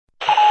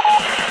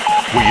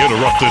We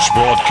interrupt this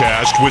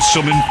broadcast with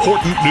some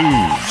important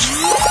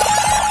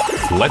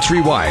news. Let's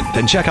rewind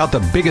and check out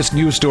the biggest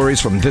news stories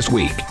from this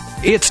week.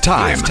 It's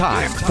time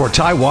for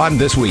Taiwan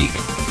This Week.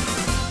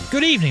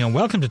 Good evening and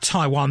welcome to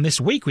Taiwan This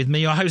Week with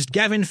me, your host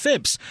Gavin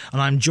Phipps.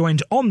 And I'm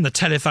joined on the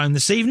telephone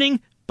this evening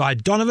by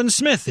Donovan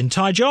Smith in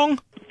Taichung.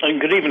 And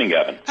good evening,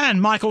 Gavin.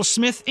 And Michael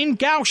Smith in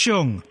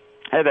Kaohsiung.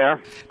 Hey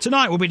there.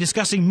 Tonight we'll be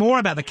discussing more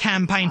about the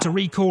campaign to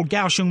recall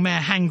Kaohsiung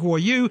Mayor Han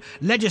Kuo-yu,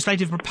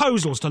 legislative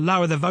proposals to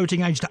lower the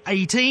voting age to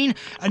 18,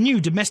 a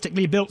new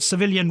domestically built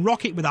civilian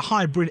rocket with a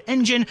hybrid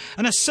engine,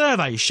 and a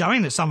survey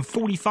showing that some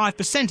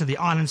 45% of the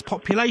island's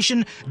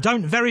population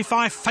don't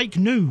verify fake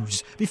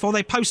news before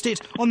they post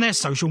it on their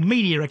social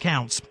media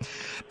accounts.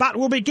 But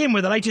we'll begin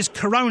with the latest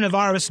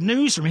coronavirus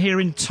news from here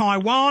in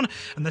Taiwan,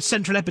 and the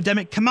Central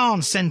Epidemic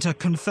Command Centre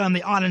confirmed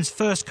the island's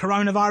first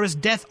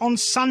coronavirus death on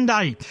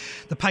Sunday.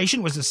 The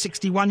patient was a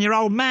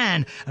 61-year-old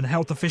man, and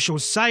health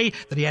officials say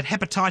that he had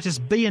hepatitis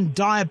B and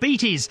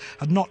diabetes,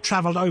 had not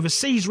travelled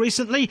overseas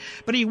recently,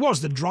 but he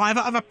was the driver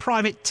of a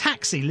private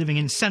taxi living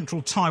in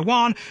central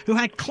Taiwan who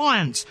had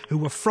clients who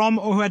were from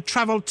or who had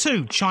travelled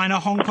to China,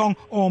 Hong Kong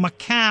or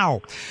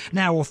Macau.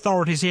 Now,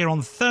 authorities here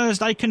on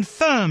Thursday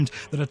confirmed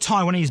that a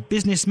Taiwanese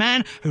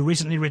businessman who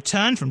recently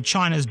returned from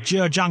China's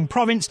Zhejiang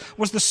province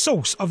was the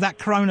source of that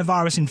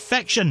coronavirus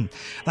infection.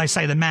 They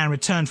say the man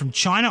returned from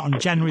China on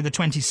January the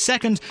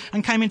 22nd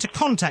and came into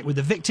contact with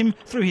the victim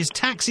through his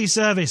taxi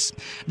service.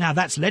 Now,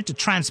 that's led to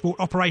transport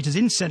operators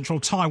in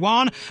central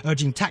Taiwan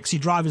urging taxi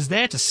drivers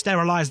there to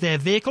sterilise their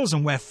vehicles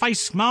and wear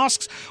face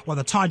masks, while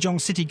the Taichung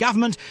city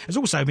government has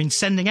also been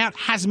sending out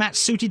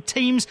hazmat-suited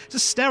teams to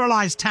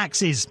sterilise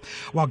taxis,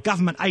 while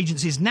government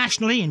agencies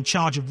nationally in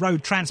charge of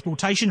road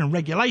transportation and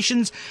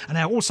regulations are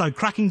now also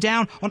cracking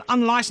down on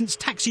unlicensed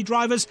taxi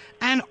drivers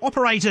and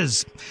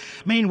operators.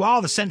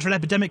 Meanwhile, the Central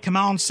Epidemic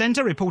Command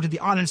Centre reported the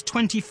island's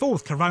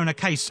 24th corona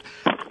case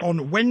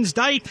on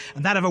Wednesday,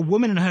 and that of a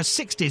woman in her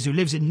 60s who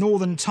lives in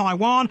northern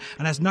Taiwan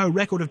and has no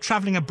record of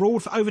travelling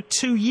abroad for over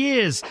 2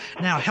 years.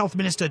 Now, Health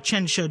Minister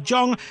Chen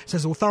Shih-chung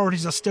says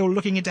authorities are still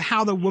looking into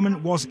how the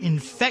woman was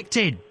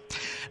infected.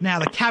 Now,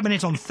 the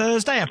Cabinet on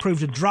Thursday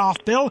approved a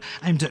draft bill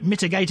aimed at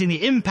mitigating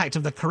the impact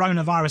of the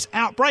coronavirus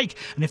outbreak,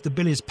 and if the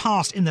bill is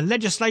passed in the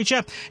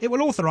legislature, it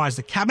will authorise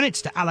the Cabinet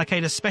to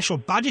allocate a special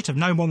budget of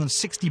no more than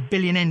 60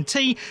 billion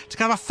NT to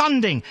cover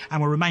funding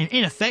and will remain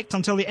in effect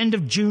until the end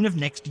of June of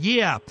next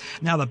year.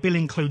 Now, the bill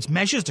includes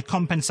measures to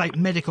compensate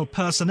medical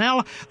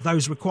personnel,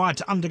 those required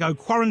to undergo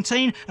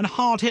quarantine and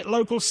hard-hit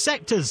local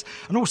sectors,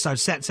 and also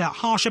sets out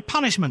harsher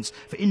punishments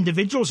for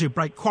individuals who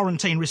break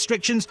quarantine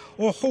restrictions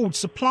or hoard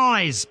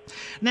supplies.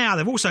 Now,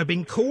 there have also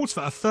been calls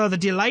for a further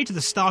delay to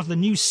the start of the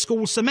new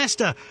school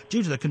semester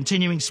due to the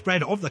continuing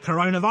spread of the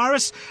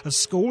coronavirus, as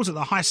schools at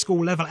the high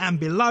school level and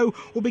below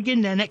will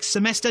begin their next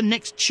semester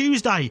next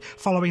Tuesday,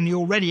 following the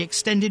already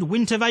extended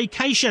winter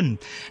vacation.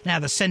 Now,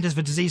 the Centres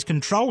for Disease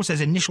Control says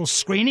initial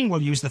screening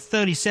will use the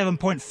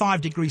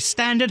 37.5 degree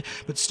standard,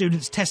 but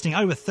students testing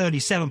over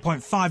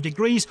 37.5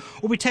 degrees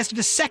will be tested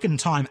a second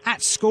time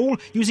at school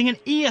using an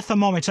ear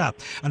thermometer,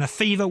 and a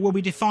fever will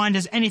be defined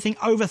as anything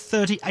over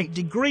 38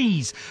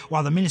 degrees.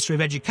 While the Ministry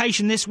of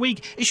Education this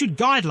week issued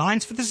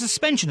guidelines for the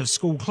suspension of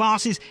school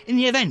classes in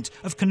the event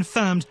of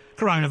confirmed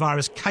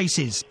coronavirus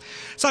cases.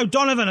 So,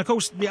 Donovan, of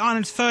course, the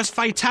island's first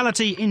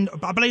fatality in,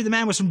 I believe the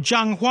man was from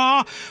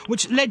Zhanghua,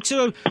 which led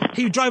to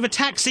he drove a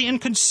taxi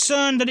and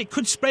concerned that it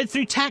could spread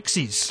through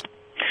taxis.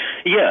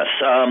 Yes,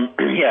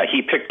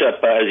 he picked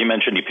up, as you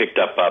mentioned, he picked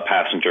up a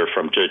passenger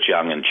from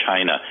Zhejiang in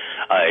China,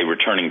 a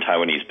returning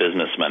Taiwanese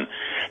businessman.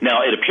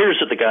 Now, it appears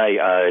that the guy,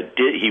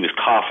 he was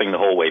coughing the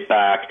whole way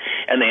back,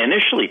 and they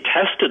initially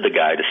tested the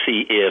guy to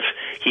see if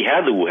he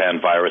had the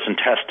Wuhan virus and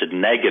tested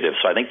negative,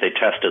 so I think they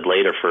tested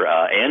later for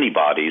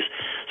antibodies.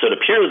 So it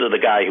appears that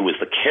the guy who was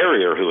the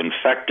carrier who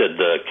infected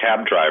the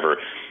cab driver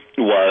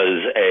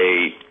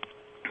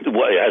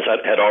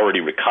had already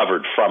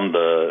recovered from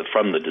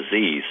the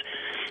disease.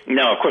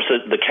 Now, of course,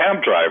 the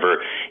cab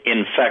driver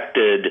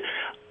infected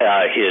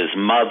his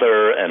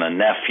mother and a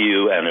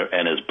nephew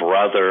and his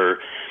brother,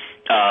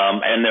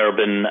 and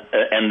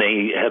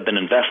they have been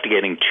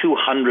investigating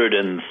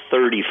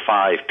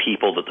 235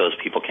 people that those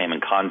people came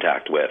in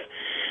contact with.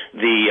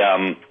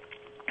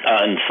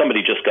 And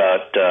somebody just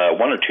got,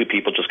 one or two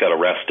people just got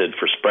arrested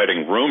for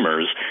spreading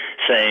rumors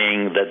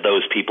saying that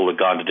those people had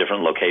gone to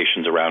different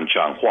locations around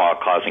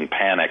Zhanghua, causing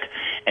panic,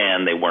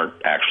 and they weren't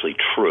actually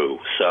true.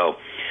 So,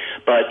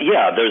 but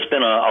yeah, there's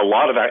been a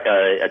lot of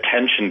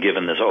attention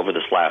given this over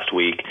this last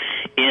week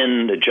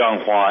in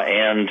Zhanghua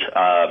and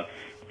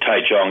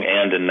Taichung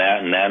and in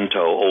Nantou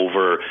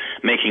over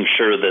making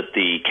sure that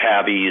the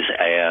cabbies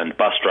and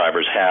bus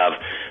drivers have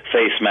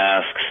face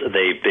masks.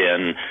 They've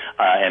been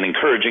and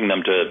encouraging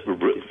them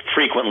to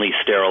frequently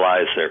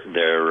sterilize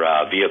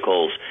their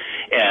vehicles.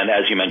 And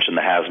as you mentioned,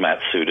 the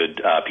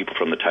hazmat-suited people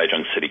from the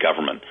Taichung city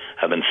government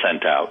have been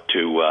sent out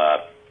to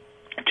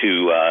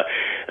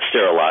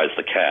sterilize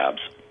the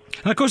cabs.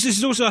 And of course, this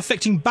is also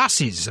affecting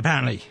buses,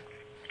 apparently.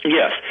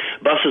 Yes,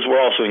 buses were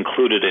also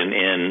included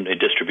in a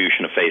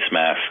distribution of face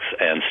masks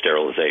and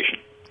sterilization.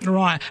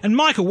 Right. And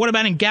Michael, what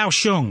about in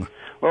Kaohsiung?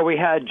 Well, we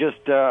had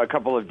just a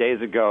couple of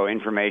days ago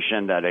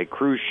information that a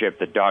cruise ship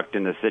that docked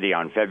in the city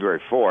on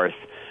February 4th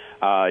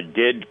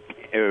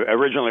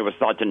originally was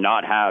thought to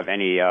not have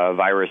any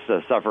virus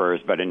sufferers,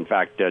 but in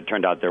fact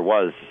turned out there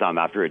was some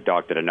after it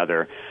docked at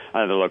another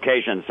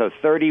location. So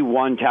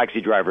 31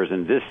 taxi drivers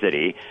in this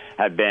city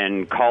had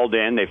been called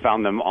in. They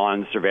found them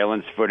on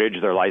surveillance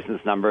footage, their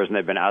license numbers, and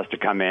they've been asked to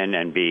come in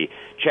and be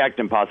checked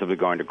and possibly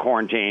go into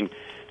quarantine.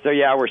 So,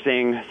 yeah, we're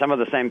seeing some of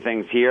the same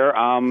things here.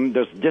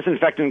 There's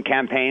disinfectant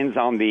campaigns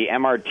on the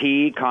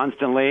MRT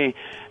constantly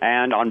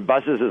and on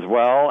buses as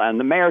well. And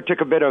the mayor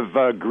took a bit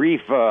of grief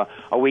a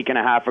week and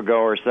a half ago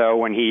or so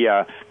when he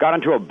got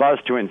onto a bus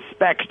to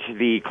inspect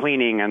the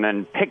cleaning and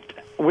then picked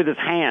with his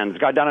hands,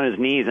 got down on his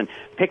knees and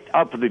picked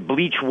up the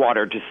bleach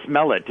water to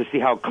smell it, to see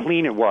how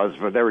clean it was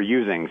what they were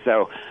using.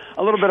 So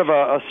a little bit of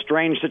a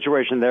strange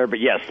situation there.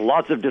 But, yes,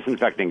 lots of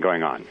disinfecting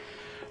going on.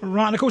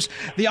 Right, and of course,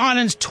 the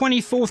island's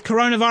 24th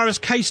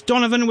coronavirus case,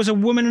 Donovan, was a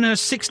woman in her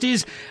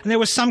 60s, and there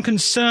was some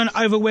concern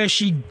over where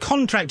she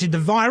contracted the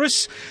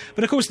virus.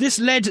 But of course, this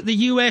led the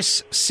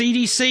US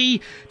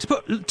CDC to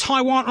put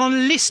Taiwan on a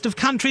list of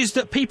countries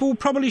that people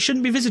probably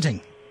shouldn't be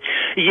visiting.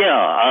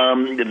 Yeah,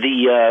 and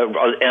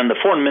the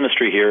foreign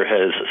ministry here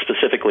has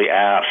specifically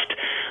asked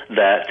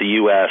that the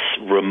U.S.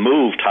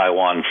 remove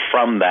Taiwan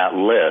from that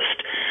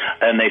list,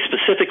 and they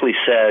specifically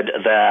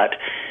said that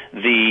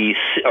the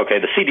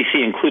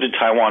CDC included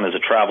Taiwan as a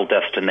travel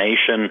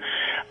destination,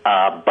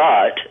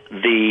 but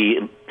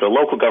the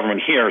local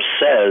government here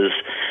says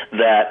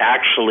that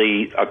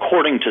actually,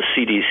 according to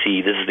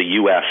CDC, this is the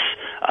U.S.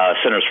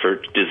 Centers for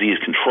Disease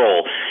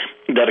Control,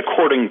 that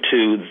according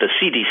to the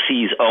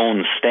CDC's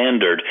own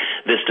standard,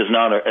 this does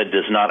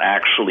not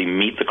actually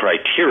meet the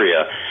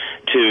criteria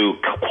to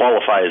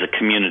qualify as a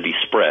community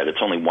spread.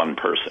 It's only one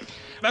person.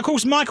 Of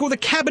course, Michael, the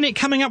Cabinet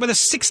coming up with a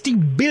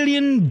 $60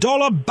 billion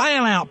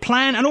bailout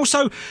plan and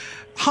also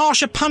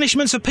harsher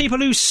punishments for people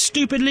who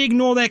stupidly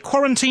ignore their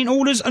quarantine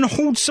orders and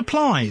hoard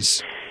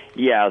supplies.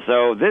 Yeah,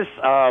 so this,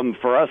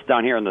 for us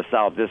down here in the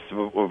South, this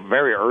was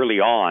very early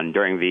on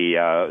during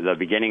the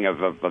beginning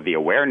of the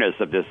awareness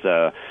of this,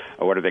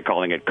 what are they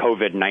calling it,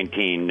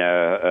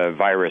 COVID-19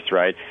 virus,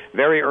 right?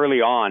 Very early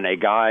on, a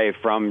guy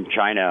from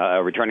China,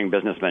 a returning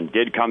businessman,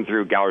 did come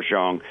through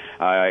Kaohsiung.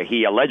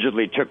 He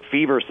allegedly took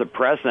fever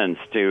suppressants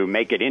to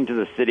make it into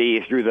the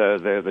city through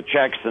the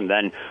checks and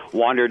then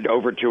wandered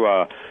over to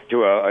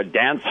a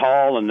dance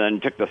hall and then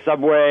took the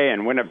subway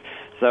and went up.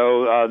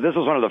 So this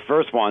was one of the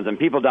first ones, and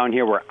people down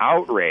here were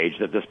outraged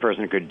that this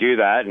person could do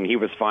that, and he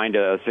was fined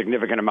a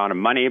significant amount of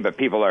money, but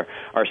people are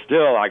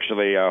still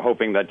actually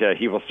hoping that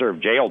he will serve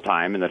jail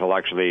time and that he'll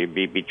actually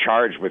be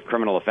charged with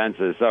criminal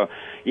offenses. So,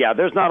 yeah,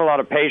 there's not a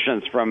lot of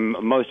patience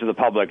from most of the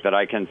public that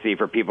I can see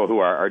for people who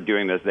are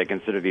doing this. They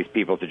consider these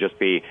people to just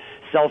be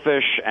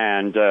selfish,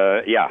 and,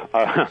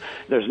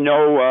 there's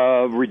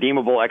no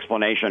redeemable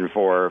explanation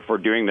for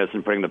doing this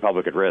and putting the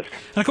public at risk.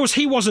 And, of course,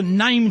 he wasn't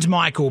named,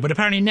 Michael, but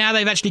apparently now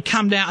they've actually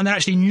come out and they're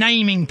actually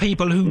naming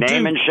people who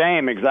name and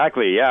shame,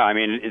 exactly. Yeah, I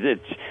mean,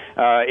 it's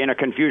in a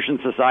Confucian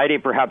society,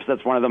 perhaps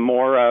that's one of the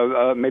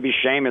more maybe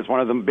shame is one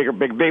of the bigger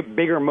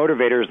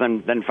motivators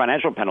than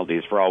financial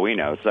penalties, for all we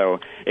know. So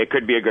it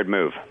could be a good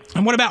move.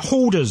 And what about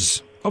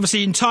hoarders?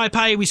 Obviously, in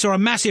Taipei, we saw a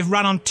massive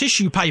run on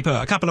tissue paper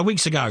a couple of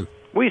weeks ago.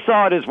 We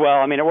saw it as well.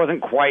 I mean, it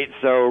wasn't quite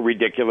so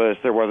ridiculous.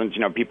 There wasn't,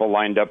 people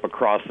lined up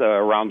across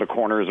around the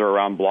corners or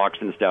around blocks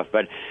and stuff.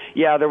 But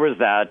yeah, there was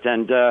that.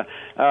 And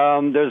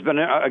there's been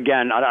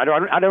again.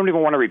 I don't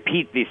even want to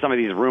repeat some of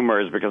these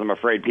rumors because I'm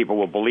afraid people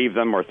will believe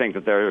them or think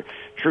that they're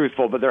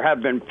truthful. But there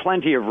have been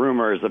plenty of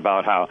rumors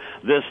about how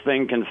this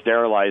thing can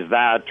sterilize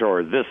that,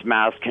 or this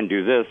mask can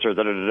do this, or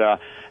da da da.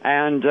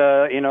 And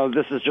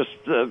this is just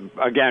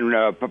again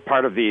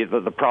part of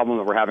the problem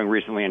that we're having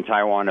recently in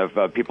Taiwan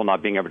of people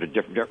not being able to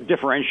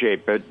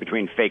differentiate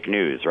between fake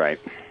news, right?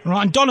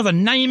 Right, and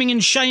Donovan, naming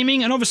and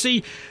shaming, and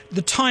obviously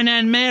the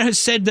Tainan mayor has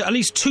said that at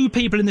least 2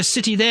 people in the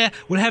city there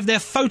will have their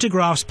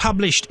photographs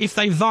published if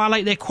they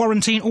violate their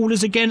quarantine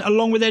orders again,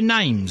 along with their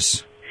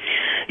names.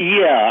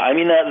 Yeah, I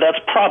mean that's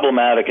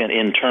problematic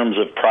in terms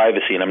of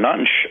privacy, and I'm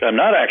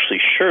not actually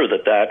sure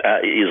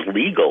that is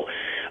legal.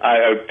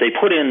 They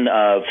put in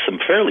some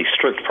fairly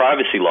strict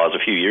privacy laws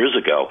a few years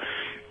ago.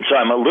 So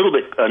I'm a little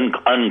bit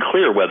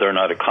unclear whether or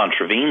not it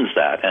contravenes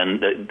that,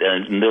 and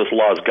those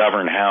laws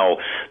govern how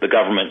the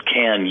government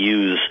can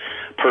use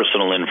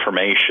personal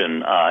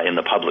information in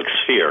the public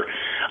sphere.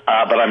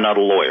 But I'm not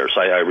a lawyer, so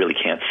I really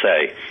can't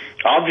say.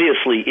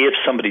 Obviously, if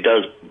somebody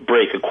does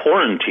break a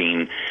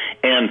quarantine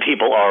and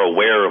people are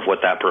aware of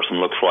what that person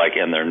looks like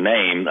and their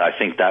name, I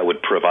think that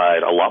would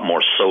provide a lot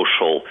more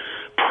social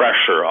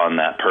pressure on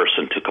that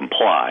person to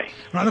comply.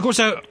 Right, of course,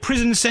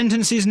 prison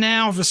sentences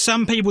now for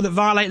some people that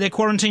violate their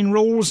quarantine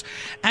rules,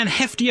 and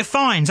heftier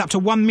fines up to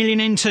 1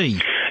 million NT.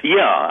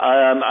 Yeah,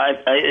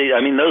 I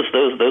mean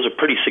those are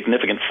pretty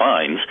significant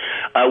fines.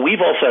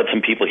 We've also had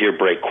some people here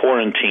break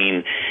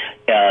quarantine,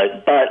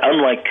 but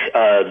unlike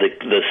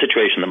the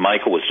situation that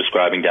Michael was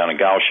describing down in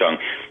Kaohsiung,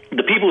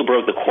 the people who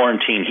broke the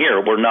quarantine here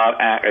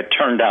it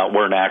turned out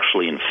weren't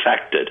actually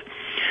infected.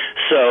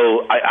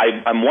 So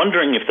I'm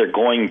wondering if they're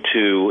going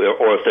to,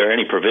 or if there are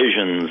any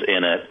provisions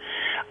in it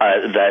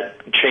that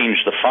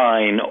change the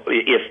fine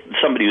if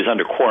somebody who's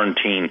under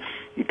quarantine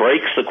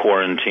breaks the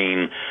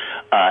quarantine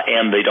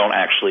and they don't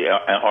actually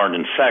aren't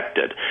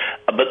infected.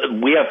 But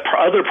we have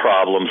other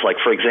problems, like,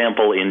 for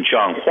example, in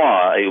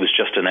Zhanghua, it was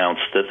just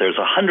announced that there's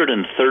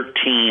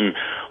 113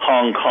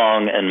 Hong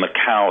Kong and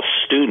Macau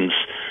students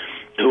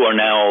who are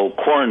now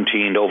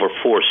quarantined over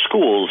 4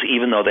 schools,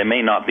 even though they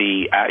may not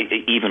be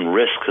even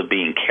risks of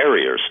being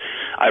carriers.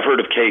 I've heard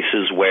of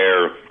cases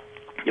where,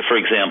 for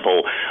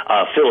example,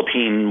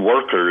 Philippine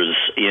workers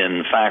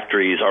in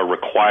factories are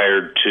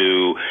required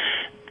to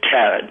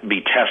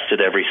be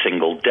tested every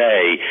single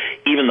day,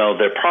 even though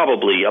they're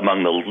probably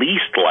among the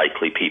least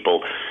likely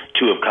people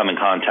to have come in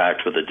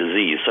contact with the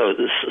disease. So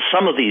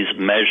some of these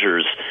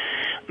measures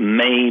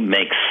may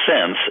make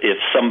sense if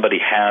somebody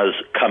has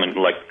come in,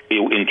 like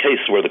in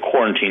cases where the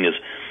quarantine is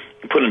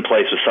put in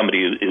place with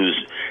somebody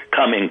who's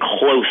come in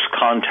close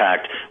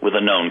contact with a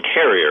known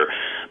carrier.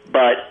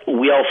 But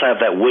we also have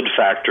that wood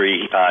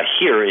factory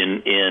here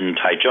in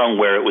Taichung,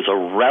 where it was a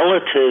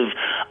relative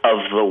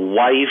of the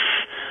wife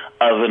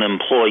of an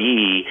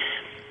employee.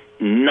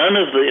 None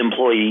of the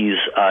employees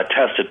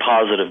tested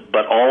positive,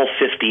 but all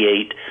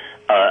 58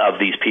 of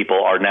these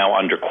people are now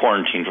under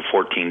quarantine for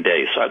 14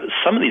 days. So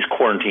some of these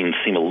quarantines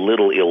seem a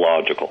little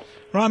illogical.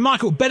 Right,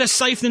 Michael, better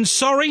safe than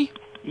sorry?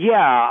 Yeah,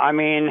 I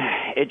mean,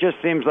 it just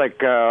seems like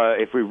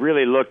if we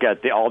really look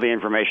at all the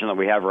information that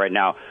we have right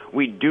now,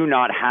 we do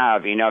not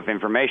have enough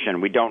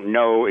information. We don't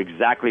know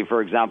exactly,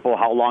 for example,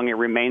 how long it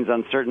remains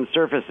on certain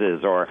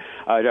surfaces, or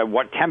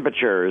what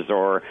temperatures,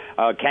 or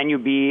can you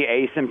be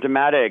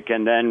asymptomatic?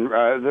 And then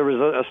there was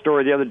a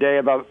story the other day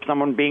about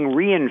someone being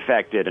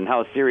reinfected and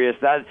how serious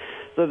that.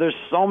 So there's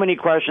so many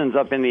questions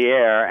up in the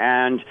air,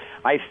 and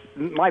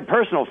my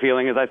personal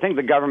feeling is I think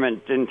the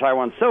government in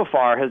Taiwan so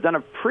far has done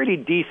a pretty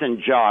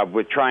decent job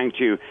with trying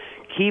to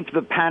keep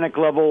the panic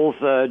levels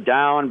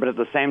down, but at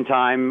the same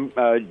time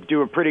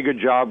do a pretty good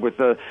job with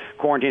the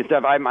quarantine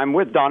stuff. I'm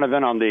with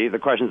Donovan on the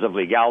questions of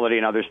legality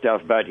and other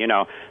stuff, but,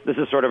 this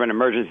is sort of an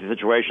emergency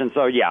situation,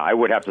 so yeah, I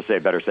would have to say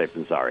better safe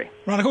than sorry.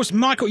 Right, of course,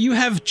 Michael, you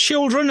have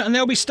children and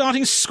they'll be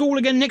starting school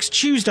again next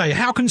Tuesday.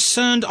 How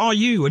concerned are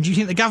you? And do you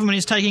think the government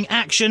is taking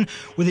action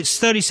with its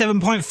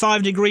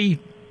 37.5 degree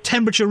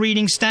temperature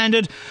reading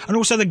standard and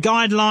also the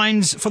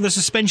guidelines for the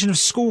suspension of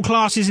school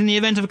classes in the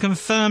event of a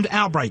confirmed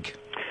outbreak?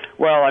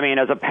 Well, I mean,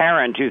 as a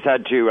parent who's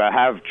had to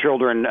have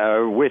children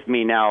with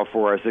me now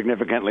for a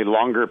significantly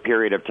longer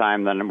period of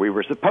time than we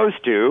were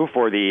supposed to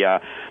for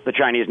the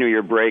Chinese New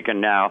Year break,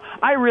 and now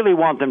I really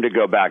want them to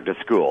go back to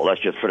school.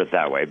 Let's just put it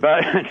that way.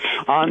 But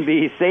on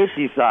the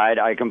safety side,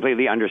 I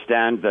completely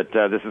understand that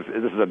this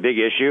is a big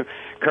issue.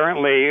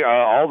 Currently,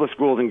 all the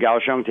schools in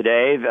Kaohsiung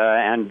today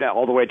and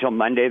all the way till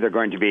Monday, they're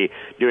going to be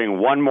doing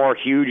one more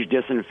huge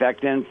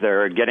disinfectant.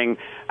 They're getting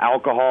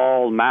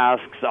alcohol,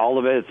 masks, all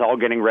of it. It's all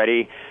getting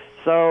ready.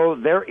 So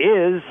there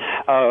is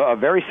a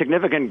very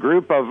significant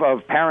group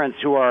of parents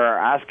who are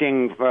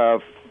asking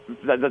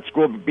that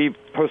school be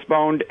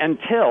postponed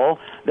until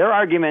their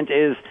argument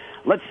is,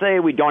 let's say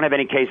we don't have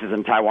any cases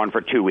in Taiwan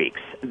for 2 weeks,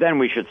 then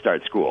we should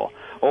start school.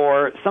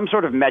 Or some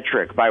sort of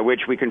metric by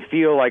which we can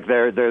feel like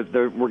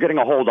we're getting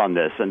a hold on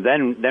this, and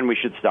then we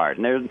should start.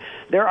 And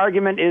their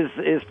argument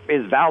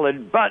is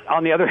valid, but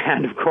on the other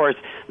hand, of course,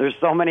 there's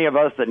so many of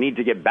us that need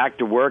to get back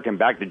to work and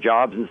back to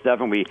jobs and stuff,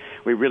 and we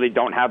really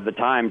don't have the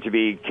time to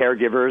be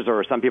caregivers,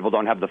 or some people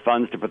don't have the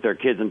funds to put their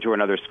kids into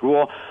another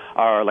school,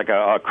 or like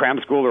a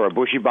cram school or a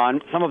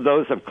bushiban. Some of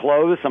those have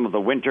closed. Some of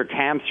the winter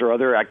camps or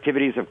other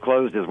activities have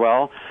closed as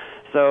well.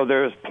 So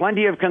there's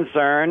plenty of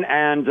concern,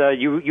 and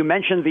you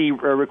mentioned the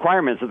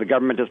requirements that the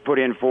government has put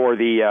in for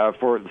the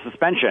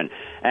suspension,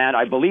 and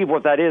I believe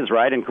what that is,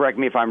 right? And correct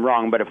me if I'm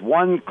wrong, but if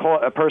one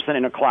a person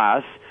in a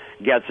class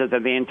gets it,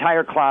 then the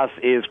entire class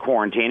is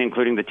quarantined,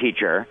 including the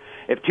teacher.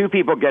 If 2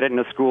 people get it in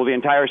a school, the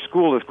entire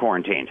school is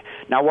quarantined.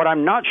 Now, what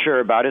I'm not sure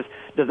about is,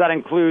 does that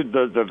include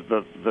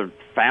the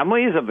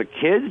families of the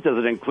kids? Does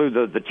it include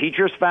the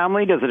teacher's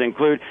family? Does it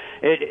include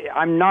it?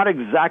 I'm not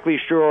exactly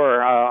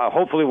sure.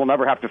 Hopefully we'll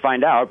never have to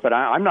find out, but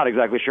I'm not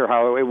exactly sure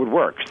how it would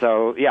work.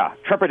 So, yeah,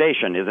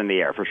 trepidation is in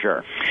the air for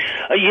sure.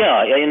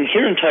 Yeah, and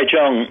here in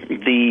Taichung,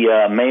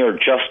 the mayor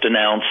just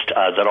announced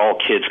that all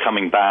kids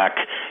coming back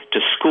to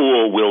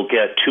school will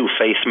get 2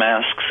 face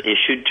masks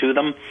issued to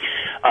them,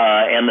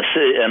 and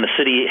the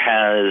city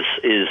has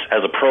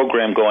a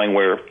program going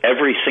where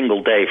every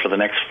single day for the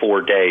next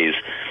 4 days,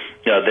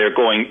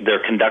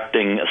 they're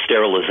conducting a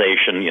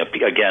sterilization.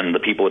 Again, the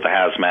people with the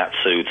hazmat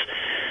suits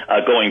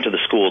going to the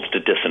schools to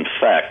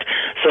disinfect.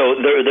 So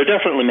they're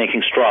definitely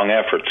making strong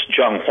efforts.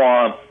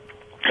 Zhanghua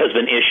has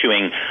been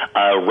issuing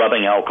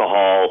rubbing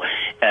alcohol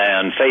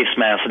and face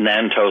masks.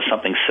 Nantou,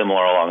 something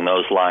similar along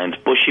those lines.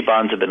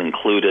 Bushibans have been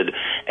included,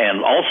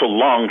 and also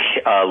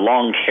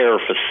long care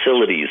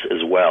facilities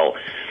as well.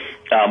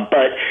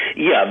 But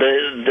yeah,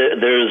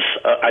 there's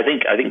I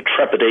think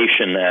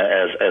trepidation,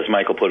 as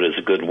Michael put it, is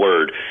a good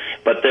word.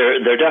 But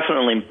they're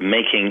definitely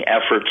making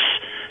efforts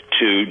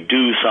to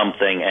do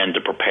something and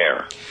to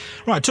prepare.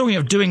 Right, talking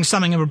of doing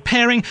something and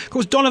preparing, of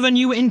course, Donovan,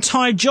 you were in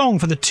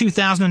Taichung for the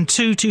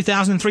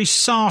 2002-2003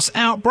 SARS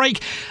outbreak.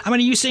 I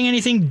mean, are you seeing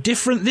anything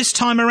different this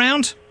time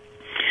around?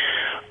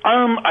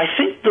 I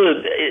think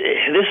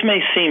this may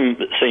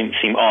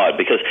seem odd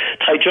because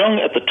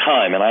Taichung at the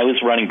time, and I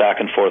was running back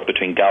and forth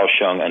between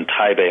Kaohsiung and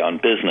Taipei on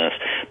business,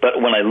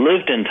 but when I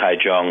lived in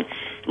Taichung,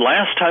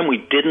 last time we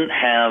didn't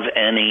have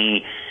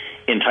any.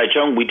 In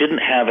Taichung, we didn't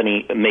have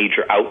any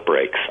major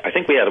outbreaks. I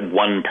think we had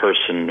one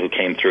person who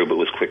came through but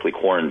was quickly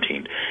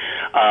quarantined.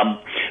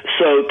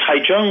 So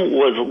Taichung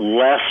was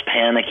less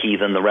panicky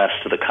than the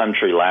rest of the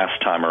country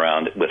last time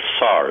around with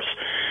SARS.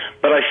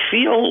 But I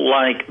feel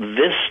like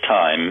this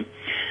time,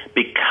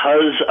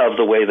 because of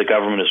the way the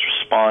government has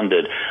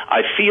responded,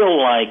 I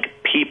feel like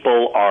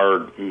people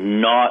are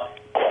not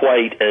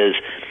quite as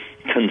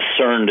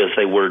concerned as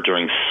they were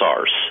during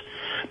SARS.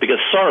 Because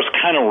SARS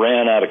kind of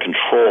ran out of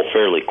control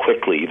fairly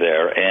quickly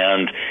there,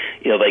 and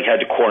they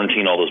had to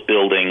quarantine all those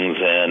buildings,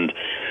 and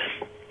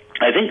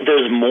I think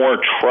there's more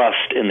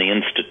trust in the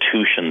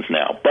institutions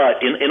now.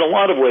 But in a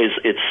lot of ways,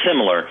 it's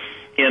similar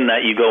in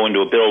that you go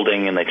into a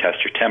building and they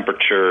test your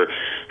temperature.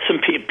 Some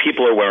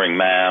people are wearing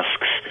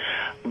masks.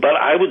 But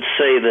I would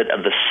say that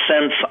the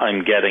sense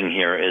I'm getting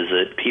here is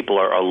that people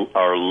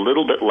are a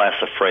little bit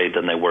less afraid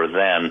than they were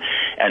then,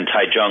 and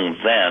Taichung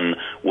then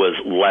was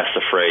less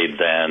afraid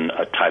than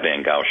Taipei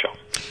and Kaohsiung.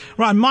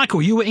 Right,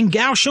 Michael, you were in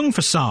Kaohsiung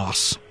for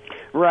SARS.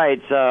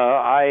 Right.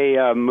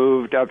 I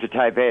moved up to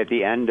Taipei at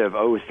the end of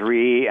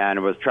 2003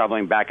 and was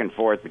traveling back and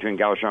forth between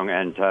Kaohsiung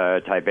and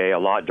Taipei a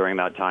lot during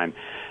that time.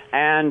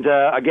 And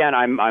again,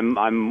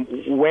 I'm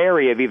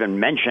wary of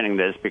even mentioning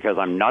this because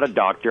I'm not a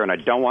doctor and I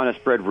don't want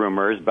to spread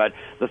rumors. But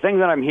the thing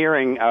that I'm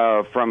hearing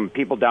from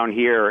people down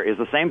here is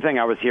the same thing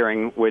I was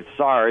hearing with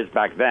SARS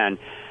back then.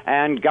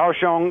 And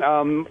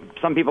Kaohsiung,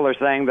 some people are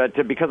saying that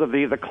because of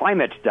the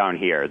climate down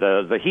here,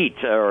 the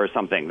heat or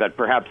something, that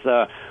perhaps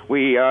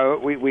we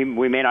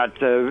may not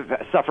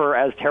suffer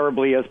as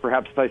terribly as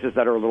perhaps places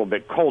that are a little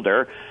bit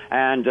colder.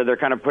 And they're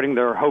kind of putting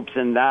their hopes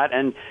in that.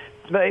 And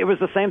it was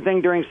the same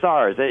thing during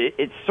SARS.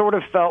 It sort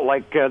of felt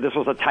like this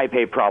was a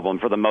Taipei problem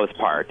for the most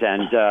part.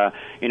 And,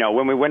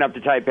 when we went up to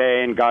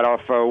Taipei and got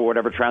off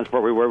whatever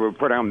transport we were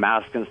putting on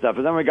masks and stuff.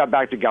 And then we got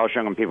back to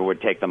Kaohsiung and people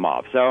would take them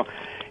off. So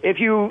if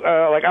you,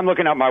 I'm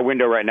looking out my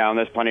window right now and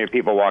there's plenty of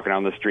people walking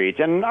on the street.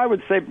 And I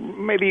would say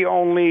maybe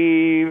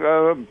only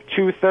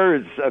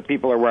 2/3 of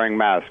people are wearing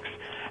masks.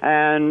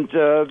 And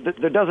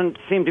there doesn't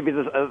seem to be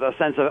a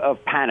sense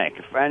of panic.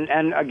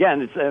 And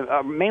again,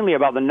 it's mainly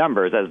about the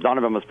numbers, as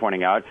Donovan was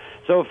pointing out.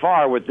 So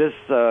far with this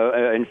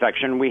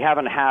infection, we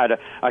haven't had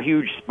a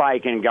huge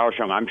spike in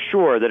Kaohsiung. I'm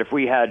sure that if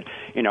we had,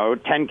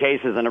 10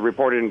 cases and it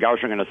reported in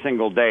Kaohsiung in a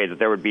single day, that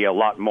there would be a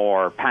lot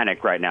more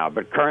panic right now.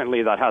 But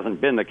currently that hasn't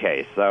been the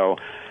case. So,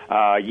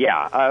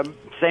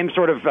 same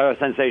sort of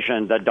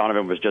sensation that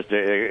Donovan was just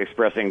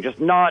expressing, just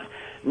not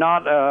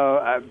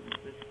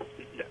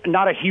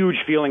a huge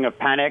feeling of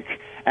panic,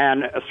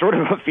 and sort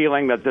of a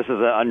feeling that this is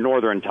a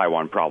northern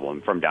Taiwan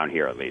problem from down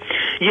here, at least.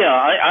 Yeah,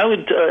 I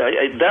would.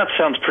 That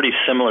sounds pretty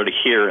similar to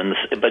here,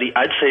 but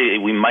I'd say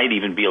we might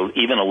even be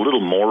even a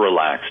little more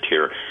relaxed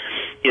here.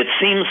 It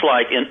seems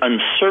like in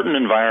certain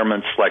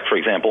environments, like, for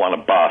example, on a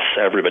bus,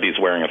 everybody's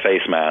wearing a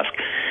face mask.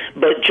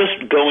 But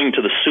just going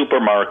to the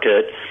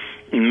supermarket,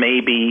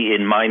 maybe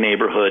in my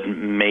neighborhood,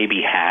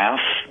 maybe half,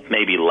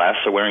 maybe less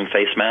are wearing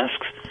face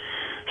masks.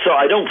 So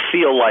I don't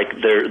feel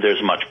like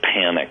there's much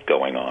panic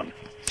going on.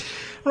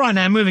 Right,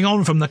 now moving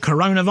on from the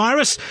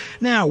coronavirus.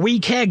 Now, We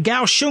Care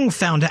Kaohsiung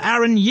founder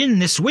Aaron Yin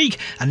this week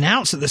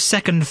announced that the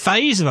second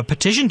phase of a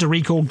petition to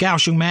recall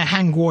Kaohsiung Mayor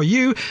Han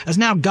Kuo-yu has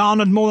now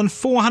garnered more than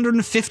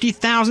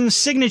 450,000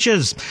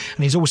 signatures.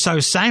 And he's also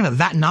saying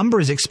that number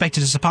is expected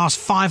to surpass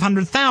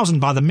 500,000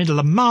 by the middle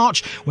of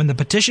March, when the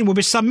petition will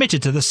be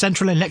submitted to the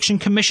Central Election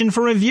Commission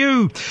for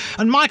review.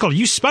 And Michael,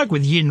 you spoke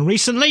with Yin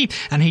recently,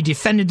 and he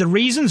defended the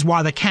reasons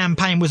why the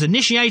campaign was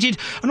initiated,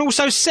 and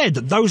also said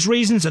that those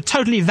reasons are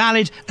totally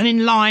valid and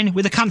in line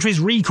with the country's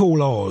recall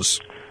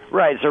laws.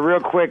 Right, so real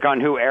quick on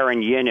who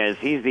Aaron Yin is.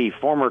 He's the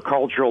former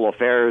Cultural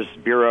Affairs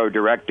Bureau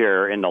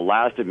Director in the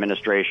last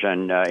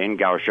administration in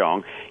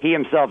Kaohsiung. He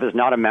himself is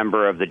not a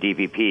member of the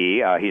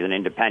DPP. He's an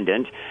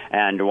independent,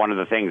 and one of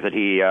the things that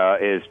he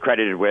is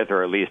credited with,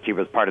 or at least he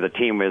was part of the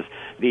team, was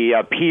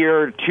the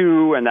Pier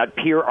 2 and that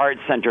Pier Art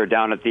Center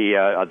down at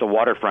the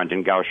waterfront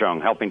in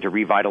Kaohsiung, helping to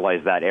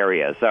revitalize that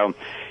area. So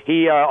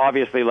he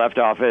obviously left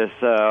office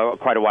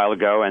quite a while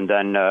ago, and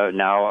then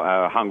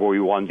now Han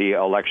Kuo-yu won the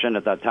election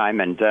at that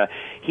time, and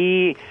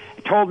he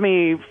told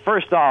me,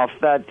 first off,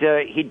 that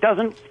he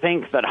doesn't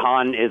think that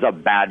Han is a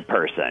bad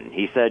person.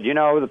 He said,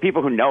 the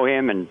people who know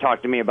him and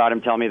talk to me about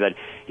him tell me that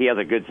he has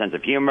a good sense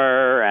of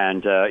humor,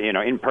 and,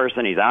 in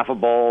person he's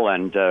affable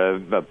and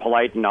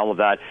polite and all of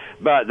that.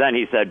 But then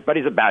he said, but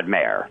he's a bad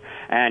mayor.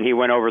 and he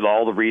went over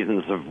all the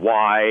reasons of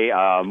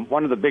why.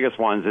 One of the biggest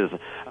ones is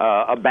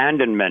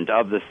abandonment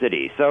of the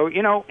city. So,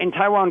 in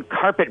Taiwan,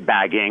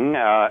 carpetbagging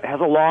has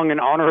a long and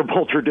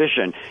honorable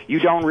tradition. You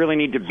don't really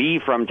need to be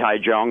from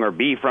Taichung or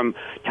be from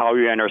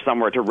Taoyuan or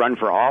somewhere to run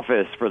for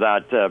office for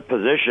that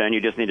position.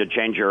 You just need to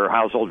change your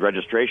household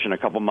registration a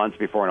couple months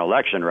before an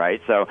election,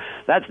 right? So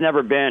that's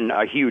never been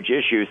a huge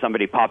issue,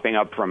 somebody popping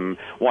up from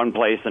one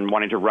place and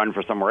wanting to run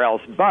for somewhere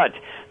else. But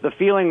the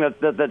feeling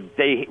that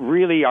they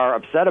really are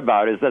upset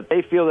about is that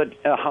they feel that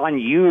Han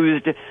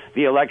used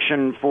the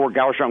election for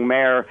Kaohsiung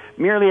mayor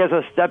merely as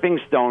a stepping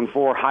stone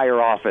for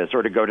higher office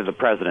or to go to the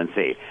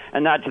presidency.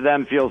 And that to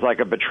them feels like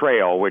a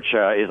betrayal, which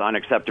is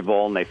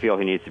unacceptable, and they feel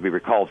he needs to be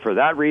recalled for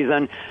that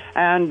reason.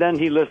 And then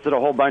he listed a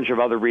whole bunch of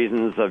other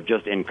reasons of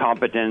just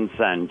incompetence.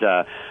 And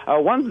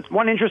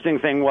one interesting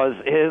thing was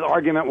his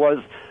argument was,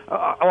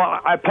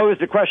 I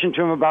posed a question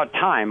to him about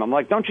time. I'm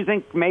like, don't you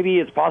think maybe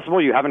it's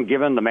possible you haven't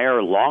given the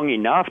mayor long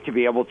enough to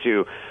be able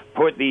to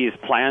put these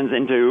plans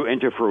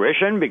into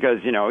fruition? Because,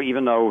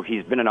 even though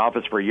he's been in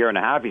office for a year and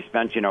a half, he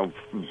spent,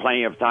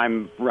 plenty of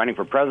time running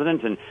for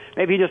president, and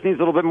maybe he just needs a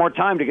little bit more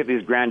time to get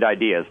these grand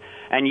ideas.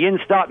 And Yin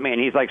stopped me, and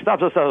he's like,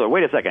 stop,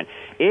 wait a second.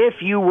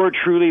 If you were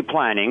truly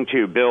planning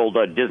to build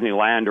a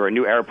Disneyland or a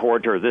new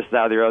airport or this,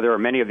 that, or the other, or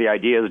many of the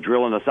ideas,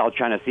 drill in the South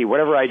China Sea,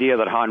 whatever idea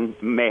that Han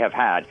may have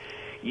had,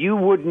 you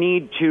would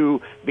need to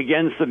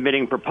begin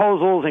submitting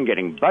proposals and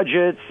getting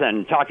budgets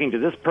and talking to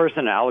this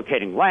person and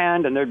allocating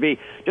land, and there'd be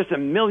just a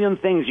million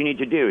things you need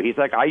to do. He's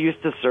like, I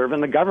used to serve in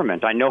the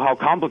government. I know how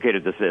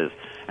complicated this is.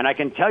 And I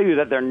can tell you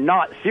that they're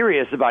not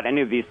serious about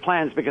any of these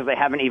plans because they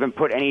haven't even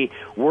put any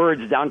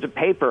words down to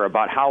paper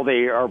about how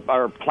they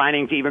are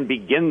planning to even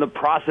begin the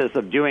process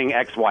of doing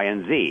X, Y,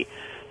 and Z.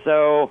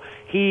 So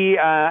he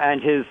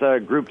and his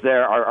group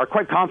there are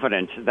quite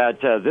confident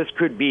that this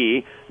could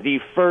be the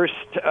first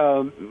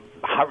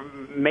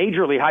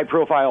majorly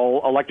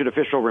high-profile elected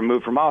official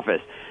removed from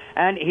office.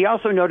 And he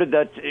also noted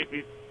that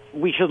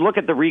we should look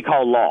at the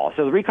recall law.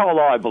 So the recall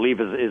law, I believe,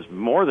 is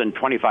more than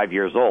 25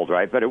 years old,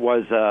 right? But it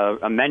was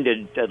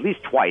amended at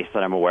least twice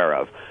that I'm aware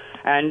of.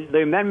 And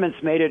the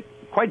amendments made it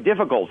quite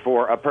difficult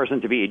for a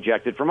person to be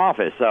ejected from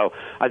office. So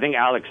I think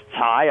Alex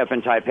Tsai up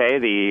in Taipei,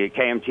 the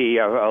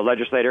KMT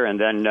legislator, and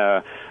then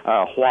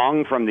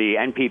Huang from the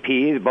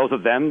NPP, both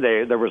of them,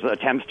 there was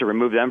attempts to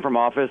remove them from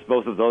office.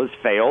 Both of those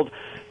failed.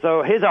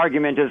 So his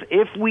argument is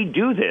if we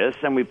do this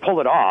and we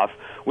pull it off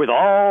with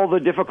all the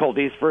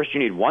difficulties, first you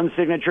need one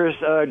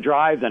signature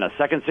drive, then a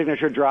second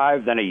signature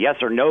drive, then a yes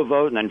or no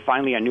vote, and then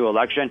finally a new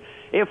election.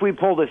 If we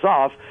pull this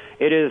off,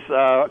 it is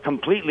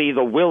completely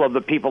the will of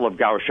the people of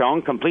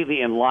Kaohsiung, completely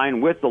in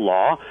line with the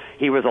law.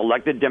 He was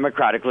elected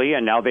democratically,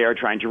 and now they are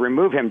trying to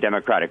remove him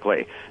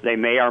democratically. They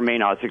may or may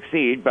not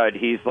succeed, but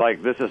he's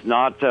like, this is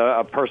not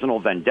a personal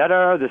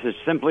vendetta. This is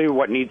simply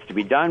what needs to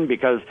be done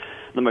because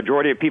the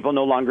majority of people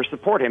no longer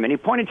support him. And he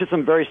pointed to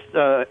some very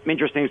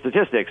interesting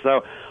statistics.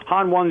 So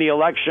Han won the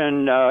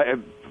election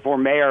for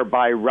mayor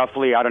by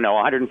roughly,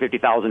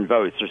 150,000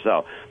 votes or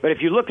so. But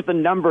if you look at the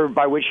number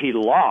by which he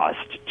lost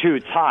to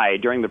Tsai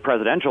during the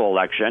presidential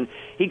election,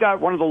 he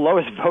got one of the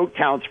lowest vote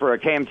counts for a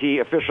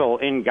KMT official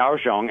in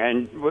Kaohsiung,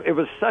 and it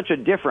was such a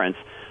difference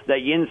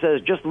that Yin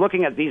says just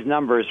looking at these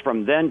numbers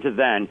from then to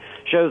then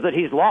shows that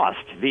he's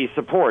lost the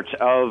support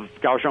of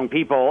Kaohsiung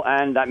people,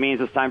 and that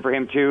means it's time for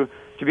him to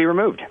be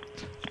removed.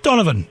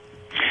 Donovan.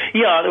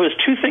 Yeah, there was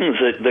two things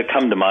that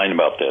come to mind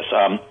about this.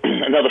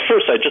 Now, the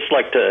first, I'd just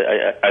like to,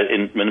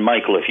 and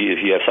Michael, if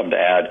you have something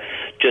to add,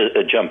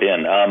 jump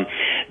in.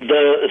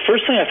 The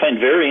first thing I find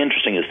very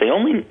interesting is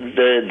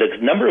the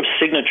number of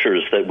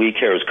signatures that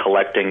WeCare is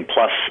collecting,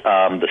 plus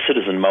the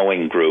Citizen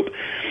Mowing Group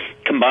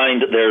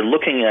combined.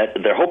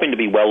 They're hoping to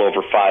be well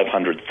over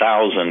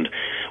 500,000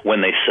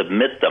 when they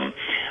submit them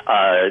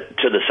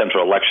to the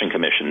Central Election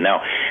Commission.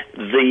 Now,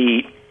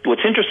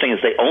 what's interesting is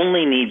they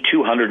only need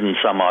 200 and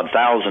some odd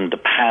thousand to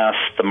pass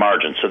the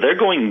margin. So they're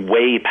going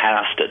way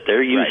past it.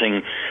 They're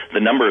using the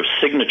number of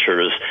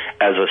signatures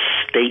as a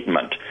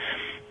statement.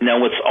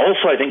 Now, what's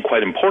also, I think,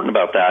 quite important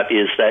about that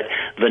is that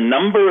the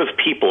number of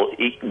people,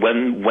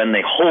 when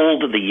they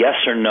hold the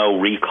yes or no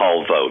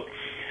recall vote,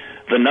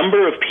 the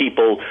number of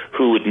people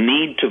who would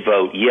need to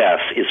vote yes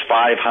is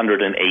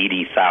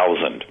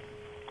 580,000.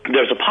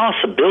 There's a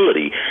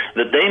possibility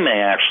that they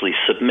may actually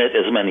submit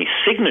as many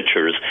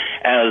signatures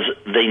as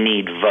they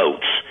need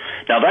votes.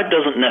 Now, that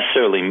doesn't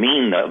necessarily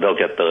mean that they'll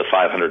get the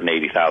 580,000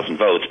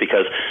 votes,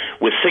 because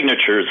with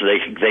signatures,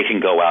 they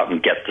can go out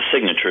and get the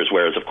signatures,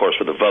 whereas, of course,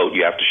 with a vote,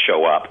 you have to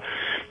show up.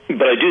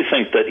 But I do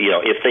think that,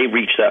 if they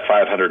reach that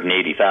 580,000,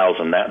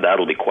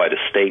 that'll be quite a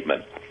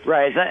statement.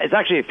 Right. It's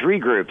actually three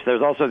groups.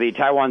 There's also the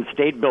Taiwan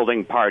State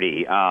Building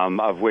Party,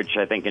 of which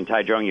I think in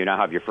Taichung you now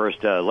have your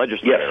first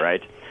legislator, yes.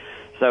 Right?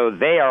 So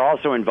they are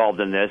also involved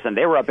in this, and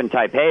they were up in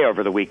Taipei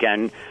over the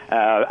weekend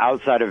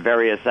outside of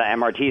various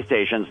MRT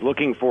stations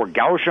looking for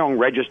Kaohsiung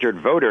registered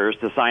voters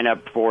to sign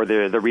up for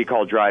the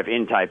recall drive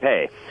in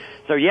Taipei.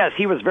 So, yes,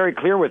 he was very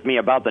clear with me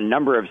about the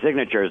number of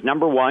signatures.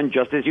 Number one,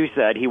 just as you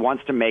said, he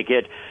wants to make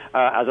it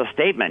as a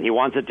statement. He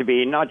wants it to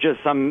be not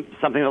just something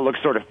that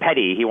looks sort of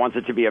petty. He wants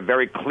it to be a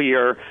very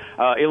clear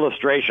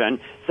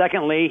illustration.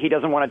 Secondly, he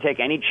doesn't want to take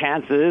any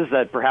chances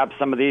that perhaps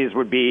some of these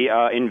would be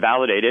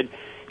invalidated.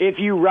 If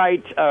you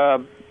write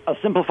a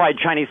simplified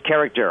Chinese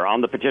character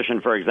on the petition,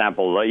 for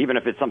example, even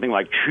if it's something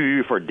like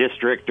chu for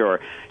district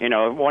or,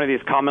 one of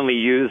these commonly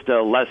used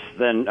less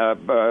than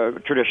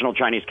traditional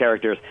Chinese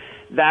characters,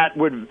 that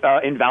would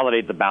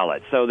invalidate the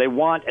ballot. So they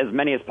want as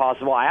many as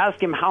possible. I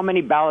asked him how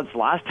many ballots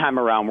last time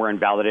around were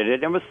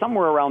invalidated, and it was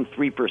somewhere around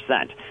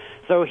 3%.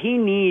 So he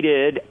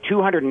needed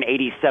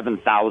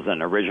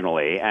 287,000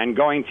 originally, and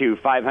going to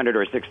 500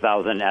 or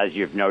 6,000, as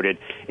you've noted,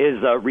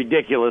 is a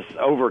ridiculous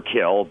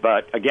overkill.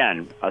 But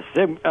again, a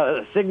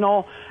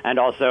signal and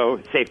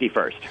also safety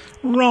first.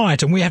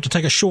 Right, and we have to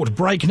take a short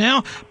break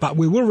now, but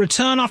we will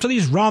return after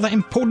these rather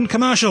important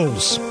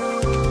commercials.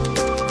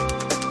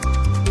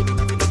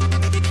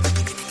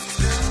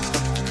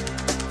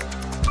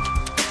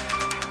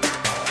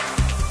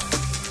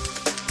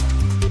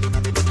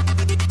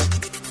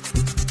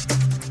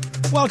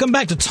 Welcome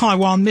back to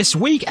Taiwan This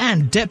Week,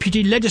 and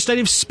Deputy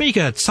Legislative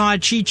Speaker Tsai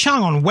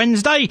Chi-chung on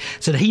Wednesday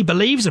said he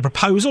believes a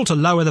proposal to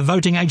lower the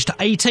voting age to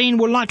 18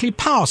 will likely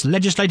pass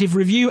legislative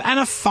review and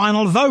a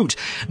final vote.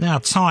 Now,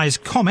 Tsai's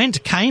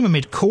comment came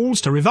amid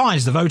calls to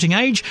revise the voting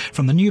age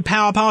from the New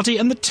Power Party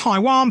and the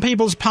Taiwan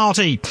People's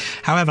Party.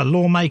 However,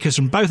 lawmakers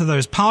from both of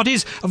those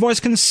parties have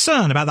voiced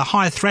concern about the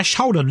high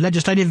threshold of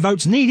legislative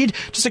votes needed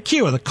to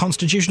secure the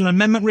constitutional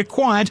amendment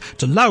required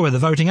to lower the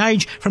voting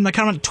age from the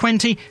current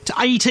 20 to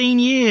 18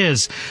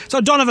 years.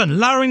 So, Donovan,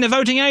 lowering the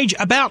voting age,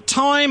 about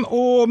time,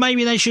 or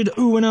maybe they should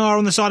ooh and ah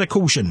on the side of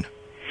caution?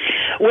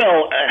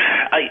 Well,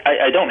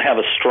 I don't have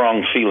a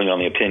strong feeling on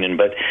the opinion,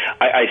 but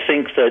I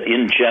think that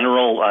in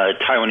general,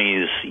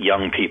 Taiwanese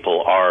young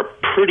people are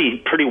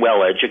pretty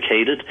well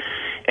educated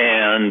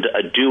and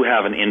do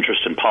have an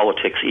interest in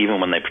politics, even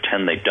when they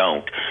pretend they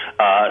don't.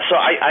 So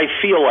I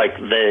feel like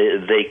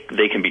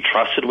they can be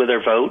trusted with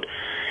their vote,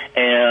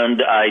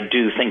 and I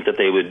do think that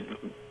they would.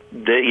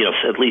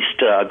 At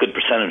least a good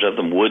percentage of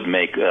them would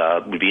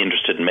be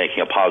interested in making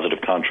a positive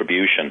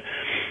contribution.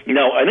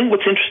 I think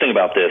what's interesting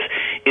about this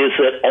is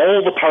that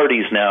all the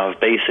parties now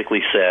have basically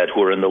said,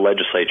 who are in the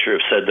legislature,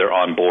 have said they're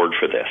on board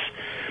for this.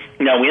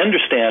 Now, we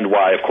understand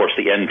why, of course,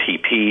 the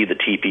NPP, the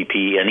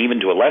TPP, and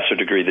even to a lesser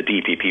degree the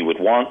DPP would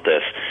want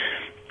this,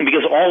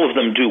 because all of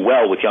them do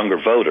well with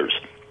younger voters.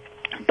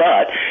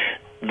 But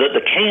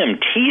the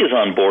KMT is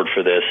on board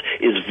for this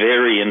is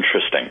very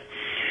interesting.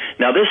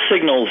 Now, this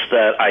signals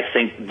that I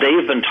think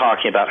they've been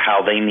talking about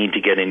how they need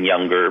to get in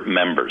younger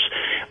members.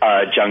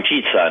 Jiang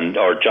Jitsun,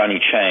 or Johnny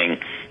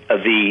Chang,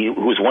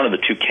 who's one of the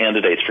two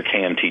candidates for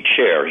KMT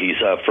chair, he's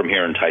from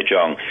here in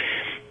Taichung,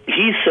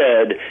 he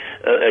said,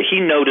 he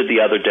noted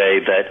the other day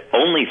that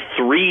only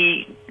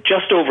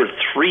just over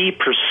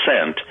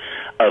 3%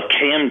 of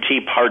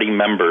KMT party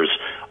members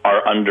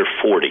are under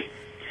 40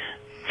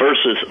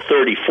 versus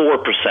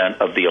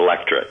 34% of the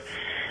electorate.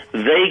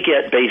 They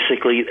get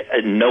basically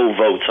no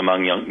votes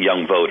among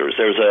young voters.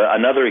 There's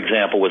another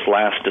example was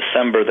last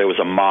December there was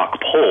a mock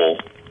poll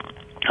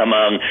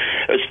among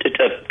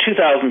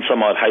 2,000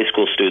 some odd high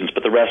school students,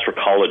 but the rest were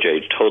college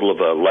age, total of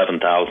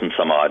 11,000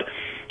 some odd.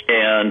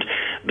 And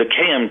the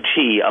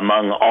KMT,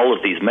 among all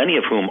of these, many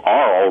of whom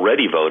are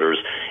already voters,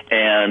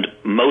 and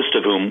most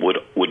of whom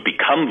would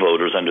become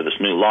voters under this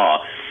new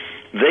law,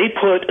 they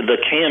put the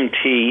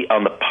KMT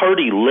on the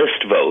party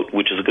list vote,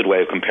 which is a good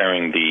way of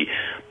comparing the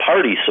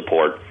party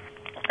support.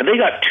 And they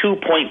got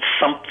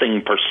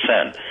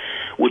 2-point-something%,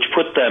 which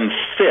put them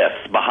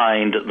fifth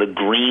behind the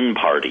Green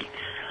Party.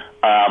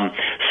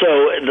 So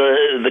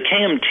the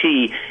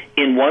KMT,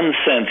 in one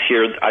sense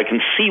here, I can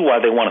see why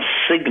they want to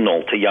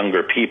signal to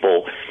younger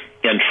people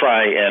and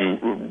try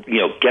and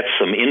get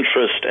some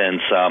interest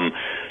and some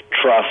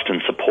trust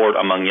and support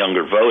among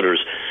younger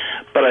voters.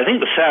 But I think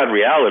the sad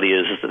reality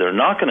is that they're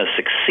not going to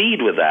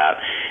succeed with that.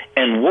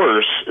 And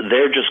worse,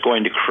 they're just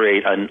going to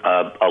create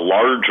a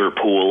larger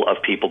pool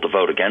of people to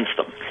vote against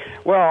them.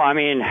 Well, I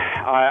mean,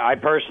 I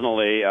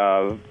personally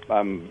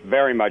am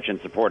very much in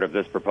support of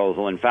this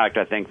proposal. In fact,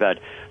 I think that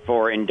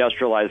for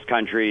industrialized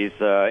countries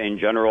in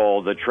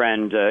general, the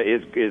trend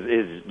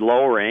is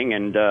lowering,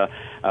 and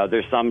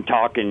there's some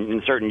talk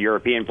in certain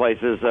European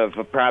places of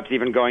perhaps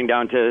even going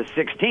down to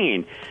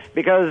 16.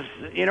 Because,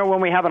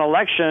 when we have an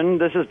election,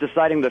 this is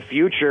deciding the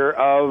future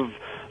of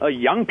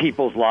young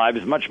people's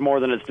lives much more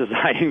than it's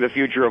deciding the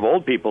future of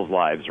old people's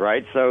lives,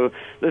 right? So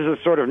this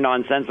is sort of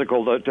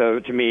nonsensical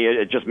to me.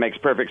 It just makes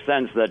perfect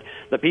sense that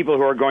the people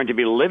who are going to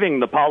be living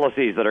the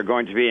policies that are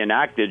going to be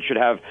enacted should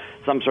have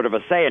some sort of a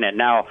say in it.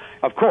 Now,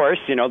 of course,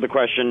 the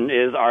question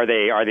is, are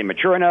they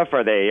mature enough?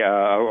 Are they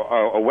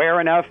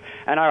aware enough?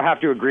 And I have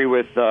to agree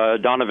with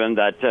Donovan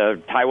that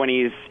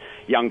Taiwanese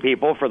young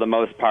people, for the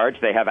most part.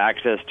 They have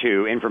access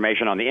to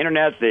information on the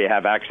internet. They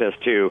have access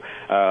to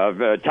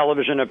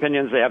television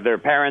opinions. They have their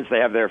parents. They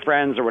have their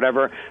friends or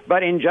whatever.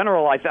 But in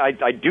general,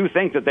 I do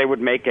think that they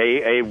would make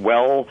a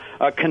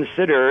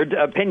well-considered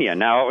opinion.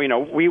 Now,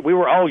 we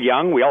were all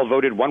young. We all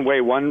voted one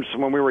way once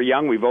when we were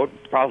young. We vote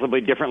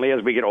possibly differently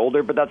as we get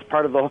older, but that's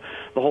part of the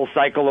whole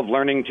cycle of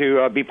learning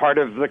to be part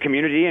of the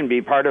community and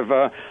be part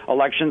of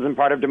elections and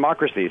part of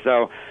democracy.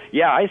 So,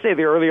 yeah, I say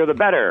the earlier the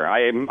better.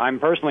 I'm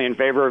personally in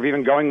favor of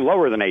even going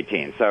lower than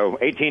 18. So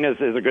 18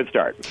 is a good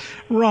start.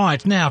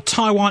 Right. Now,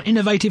 Taiwan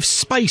Innovative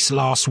Space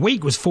last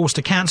week was forced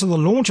to cancel the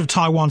launch of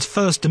Taiwan's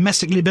first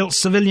domestically built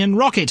civilian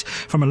rocket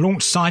from a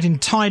launch site in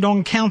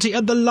Taidong County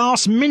at the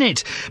last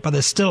minute. But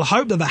there's still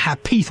hope that the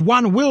Hapith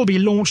 1 will be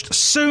launched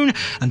soon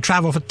and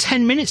travel for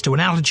 10 minutes to an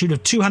altitude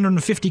of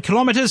 250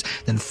 kilometres,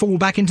 then fall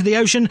back into the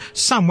ocean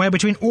somewhere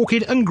between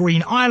Orchid and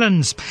Green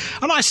Islands.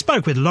 And I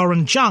spoke with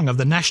Lauren Zhang of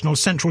the National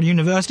Central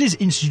University's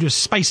Institute of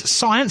Space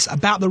Science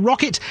about the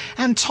rocket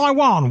and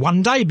Taiwan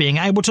one day being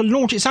able to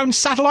launch its own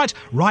satellite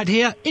right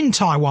here in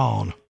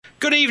Taiwan.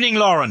 Good evening,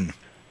 Lauren.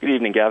 Good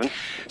evening, Gavin.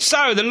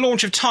 So, the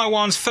launch of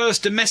Taiwan's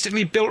first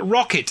domestically built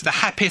rocket, the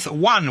Hapith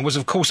 1, was,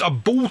 of course,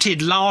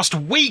 aborted last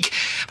week.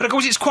 But, of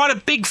course, it's quite a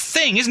big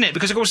thing, isn't it?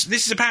 Because, of course,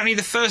 this is apparently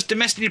the first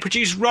domestically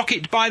produced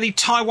rocket by the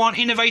Taiwan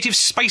Innovative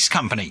Space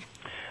Company.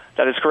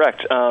 That is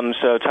correct.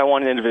 So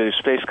Taiwan Innovative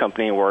Space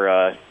Company,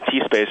 or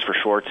T-Space for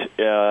short,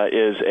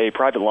 is a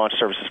private launch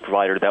services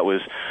provider that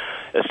was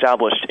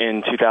established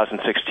in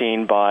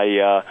 2016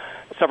 by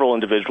several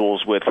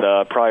individuals with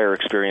prior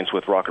experience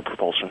with rocket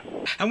propulsion.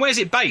 And where's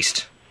it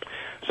based?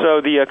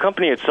 So the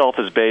company itself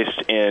is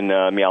based in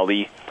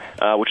Miaoli,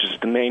 which is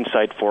the main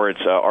site for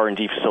its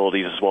R&D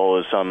facilities, as well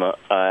as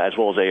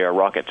a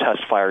rocket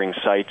test firing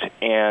site,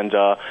 and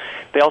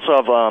they also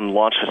have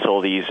launch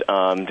facilities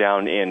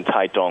down in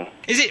Taidong.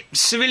 Is it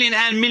civilian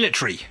and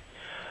military?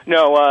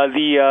 No,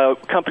 the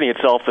company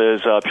itself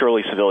is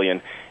purely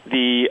civilian.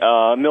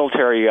 The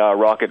military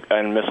rocket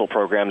and missile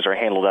programs are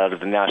handled out of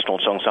the National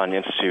Zhongshan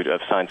Institute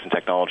of Science and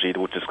Technology,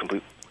 which is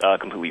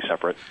completely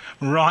separate.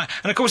 Right.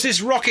 And, of course,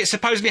 this rocket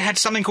supposedly had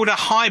something called a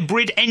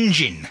hybrid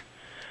engine.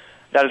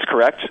 That is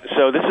correct.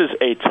 So this is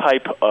a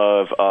type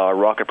of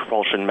rocket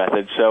propulsion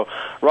method. So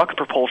rocket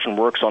propulsion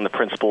works on the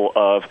principle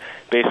of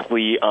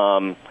basically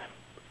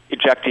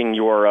ejecting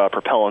your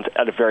propellant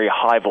at a very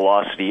high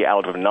velocity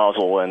out of a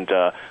nozzle, and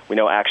we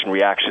know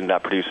action-reaction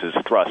that produces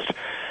thrust.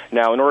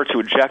 Now, in order to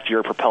eject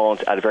your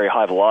propellant at a very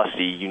high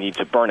velocity, you need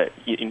to burn it.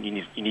 You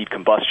need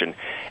combustion.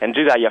 And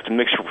to do that, you have to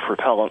mix your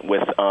propellant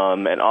with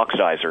an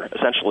oxidizer,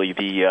 essentially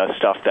the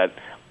stuff that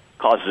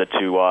causes it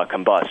to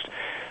combust.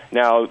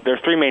 Now, there are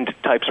three main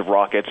types of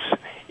rockets.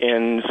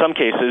 In some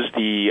cases,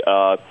 the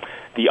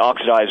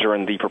oxidizer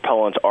and the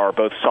propellant are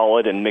both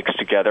solid and mixed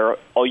together.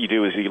 All you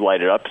do is you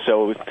light it up.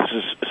 So this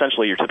is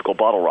essentially your typical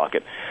bottle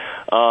rocket.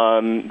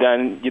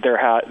 Then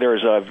there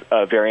is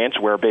a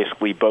variant where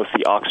basically both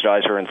the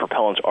oxidizer and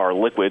propellant are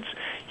liquids.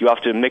 You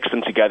have to mix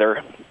them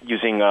together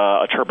using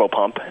a turbo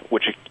pump,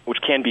 which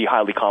can be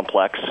highly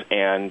complex.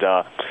 And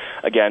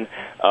again,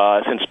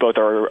 since both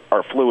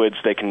are fluids,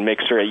 they can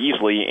mix very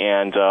easily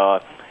and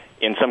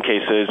in some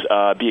cases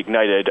be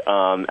ignited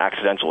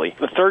accidentally.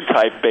 The third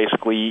type,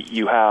 basically,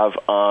 you have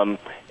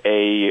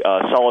a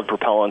solid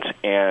propellant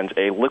and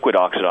a liquid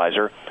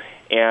oxidizer.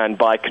 And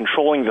by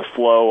controlling the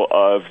flow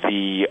of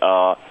the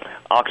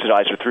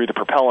oxidizer through the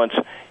propellant,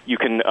 you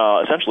can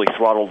essentially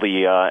throttle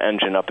the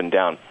engine up and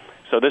down.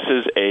 So this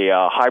is a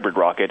hybrid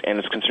rocket, and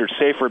it's considered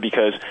safer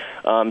because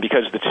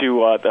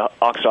the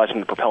oxidizer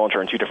and the propellant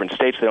are in two different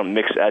states. They don't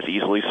mix as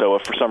easily. So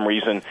if for some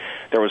reason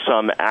there was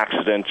some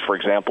accident, for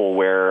example,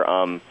 where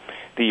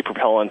the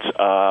propellant,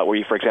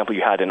 for example,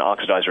 you had an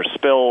oxidizer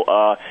spill,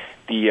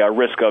 the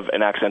risk of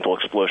an accidental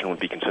explosion would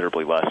be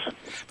considerably less.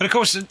 But, of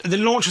course, the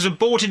launch was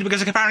aborted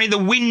because apparently the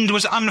wind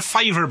was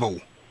unfavourable.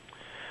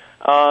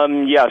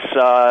 Yes.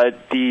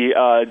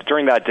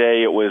 During that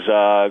day it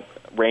was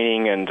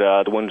raining and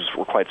the winds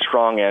were quite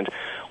strong. And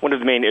one of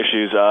the main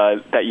issues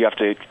that you have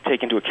to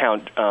take into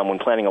account when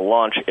planning a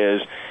launch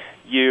is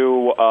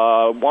you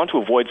want to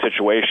avoid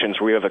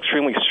situations where you have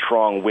extremely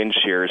strong wind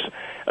shears,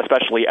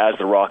 especially as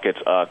the rocket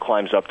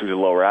climbs up through the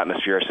lower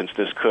atmosphere, since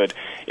this could,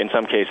 in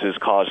some cases,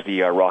 cause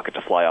the rocket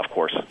to fly off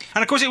course.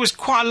 And, of course, it was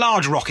quite a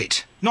large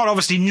rocket. Not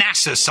obviously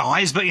NASA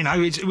size, but,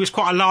 it was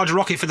quite a large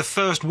rocket for the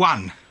first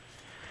one.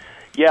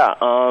 Yeah,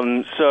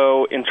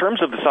 so in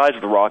terms of the size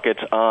of the rocket,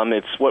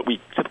 it's what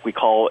we typically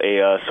call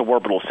a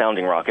suborbital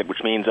sounding rocket,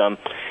 which means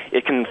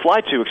it can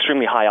fly to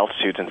extremely high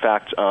altitudes. In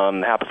fact,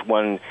 Hapith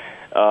 1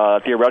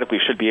 theoretically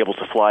should be able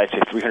to fly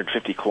to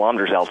 350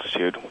 kilometers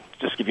altitude.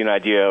 Just to give you an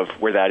idea of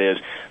where that is,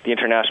 the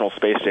International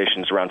Space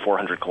Station is around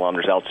 400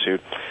 kilometers altitude.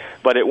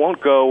 But it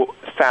won't go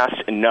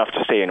fast enough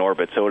to stay in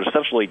orbit, so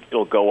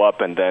it'll go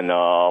up and then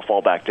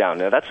fall back down.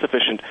 Now, that's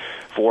sufficient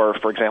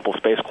for example,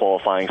 space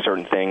qualifying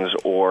certain things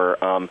or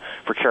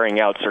for carrying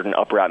out certain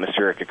upper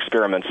atmospheric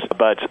experiments.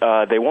 But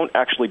they won't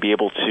actually be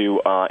able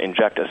to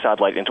inject a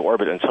satellite into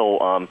orbit until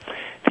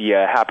the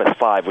Hapith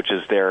 5, which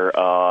is their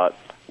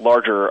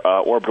larger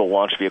orbital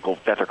launch vehicle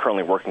that they're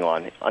currently working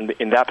on.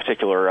 In that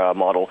particular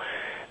model,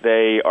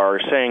 they are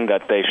saying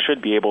that they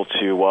should be able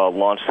to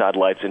launch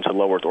satellites into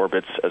low Earth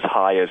orbits as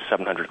high as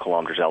 700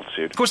 kilometers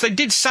altitude. Of course, they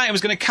did say it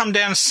was going to come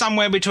down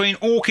somewhere between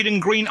Orchid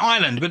and Green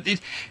Island, but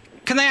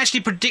can they actually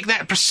predict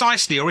that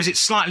precisely, or is it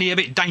slightly a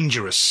bit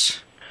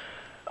dangerous?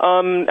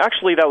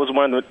 Actually, that was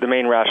one of the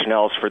main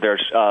rationales for their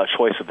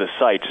choice of the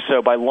site.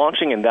 So by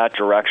launching in that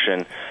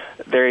direction,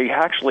 they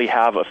actually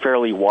have a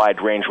fairly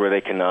wide range where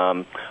they can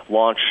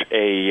launch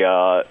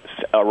a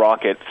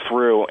rocket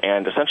through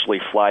and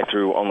essentially fly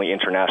through only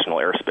international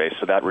airspace.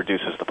 So that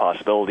reduces the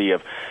possibility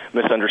of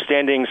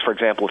misunderstandings. For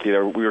example, if they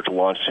were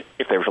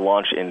to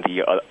launch in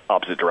the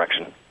opposite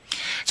direction.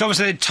 So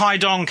obviously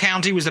Taidong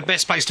County was the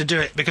best place to do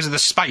it because of the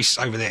space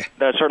over there.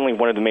 That's certainly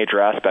one of the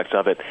major aspects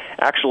of it.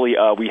 Actually,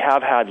 we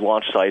have had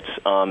launch sites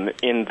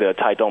in the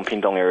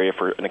Taidong-Pingdong area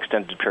for an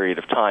extended period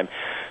of time.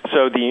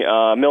 So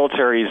the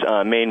military's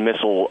main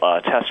missile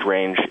test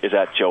range is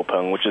at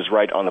Jiupeng, which is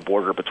right on the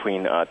border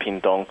between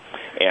Pingdong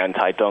and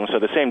Taidong, so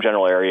the same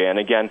general area. And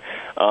again,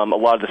 a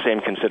lot of the same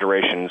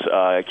considerations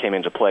came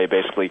into play,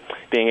 basically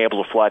being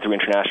able to fly through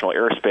international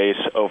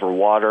airspace over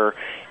water,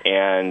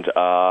 and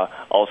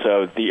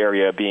also the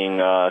area being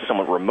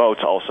somewhat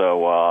remote also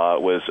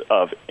was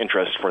of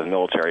interest for the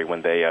military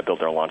when they built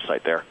their launch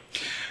site there.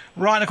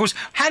 Right, and of course,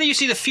 how do you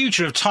see the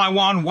future of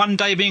Taiwan one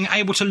day being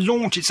able to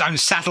launch its own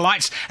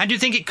satellites? And do you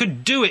think it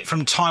could do it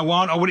from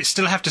Taiwan, or would it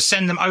still have to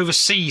send them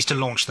overseas to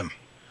launch them?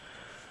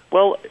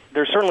 Well,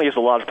 there certainly is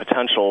a lot of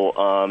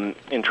potential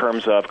in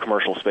terms of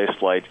commercial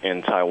spaceflight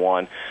in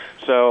Taiwan.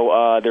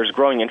 So there's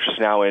growing interest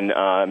now in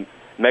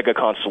mega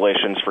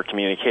constellations for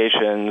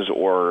communications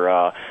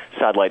or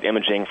satellite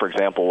imaging. For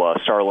example,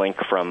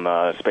 Starlink from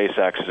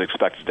SpaceX is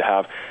expected to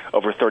have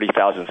over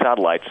 30,000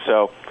 satellites.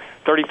 So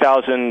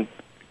 30,000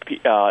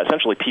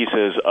 essentially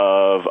pieces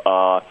of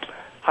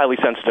highly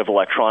sensitive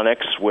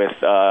electronics with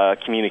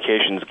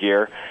communications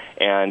gear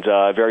and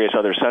various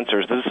other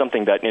sensors. This is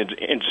something that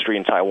industry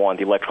in Taiwan,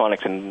 the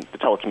electronics and the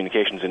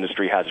telecommunications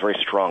industry, has very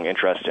strong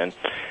interest in,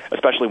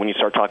 especially when you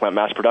start talking about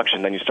mass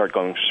production. Then you start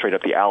going straight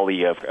up the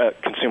alley of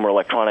consumer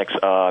electronics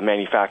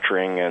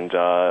manufacturing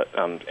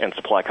and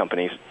supply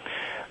companies.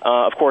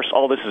 Of course,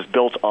 all this is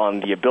built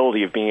on the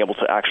ability of being able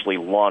to actually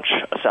launch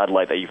a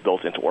satellite that you've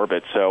built into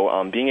orbit.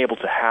 So being able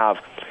to have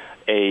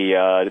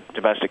a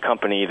domestic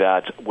company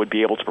that would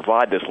be able to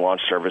provide this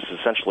launch service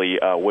essentially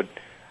would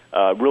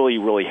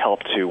really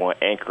help to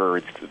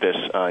anchor this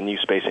new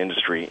space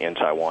industry in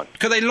Taiwan.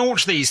 Could they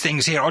launch these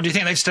things here, or do you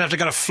think they'd still have to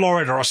go to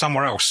Florida or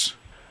somewhere else?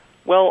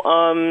 Well,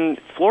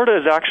 Florida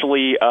is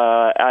actually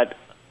at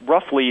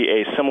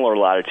roughly a similar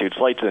latitude,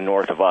 slightly to the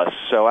north of us.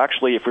 So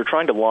actually, if we're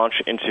trying to launch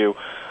into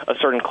a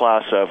certain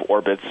class of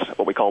orbits,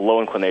 what we call low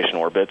inclination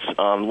orbits,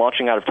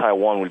 launching out of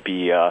Taiwan would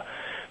be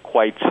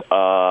quite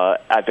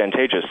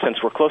advantageous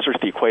since we're closer to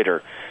the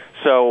equator.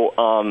 So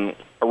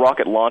a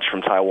rocket launched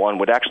from Taiwan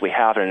would actually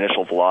have an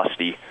initial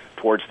velocity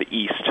towards the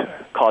east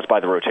caused by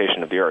the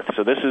rotation of the Earth.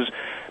 So this is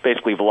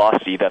basically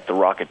velocity that the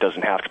rocket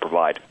doesn't have to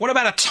provide. What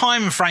about a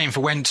time frame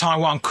for when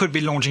Taiwan could be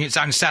launching its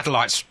own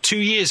satellites? 2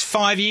 years,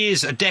 5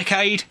 years, a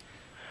decade?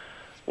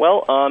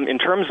 Well, in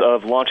terms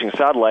of launching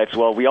satellites,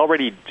 well, we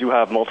already do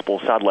have multiple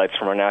satellites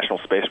from our National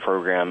Space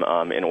Program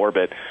in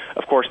orbit.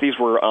 Of course, these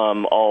were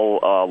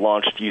all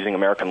launched using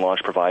American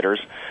launch providers.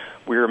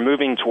 We're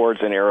moving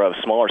towards an era of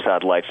smaller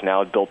satellites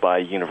now built by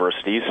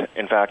universities.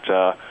 In fact,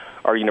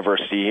 our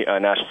university,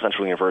 National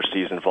Central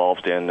University, is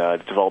involved in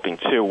developing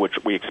two, which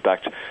we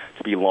expect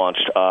to be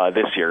launched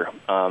this year.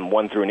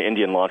 One through an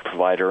Indian launch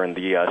provider and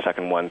the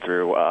second one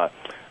through,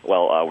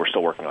 we're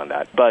still working on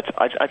that. But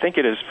I think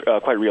it is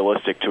quite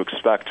realistic to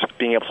expect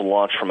being able to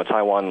launch from a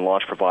Taiwan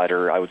launch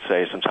provider, I would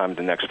say, sometime in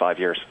the next 5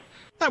 years.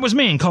 That was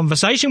me in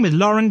conversation with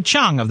Lauren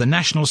Chung of the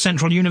National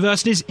Central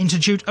University's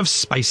Institute of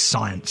Space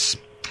Science.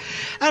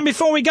 And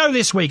before we go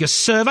this week, a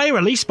survey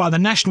released by the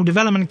National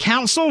Development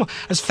Council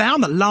has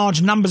found that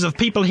large numbers of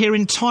people here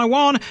in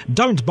Taiwan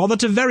don't bother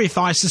to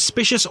verify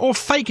suspicious or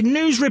fake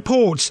news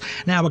reports.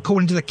 Now,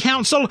 according to the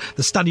council,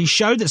 the study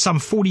showed that some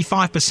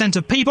 45%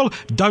 of people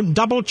don't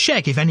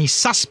double-check if any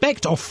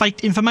suspect or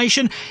faked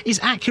information is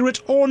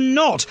accurate or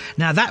not.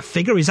 Now, that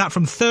figure is up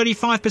from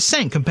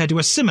 35% compared to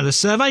a similar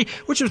survey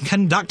which was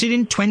conducted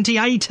in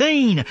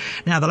 2018.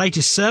 Now, the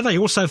latest survey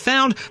also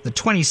found that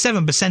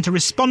 27% of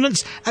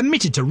respondents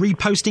admitted to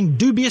reposting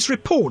dubious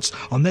reports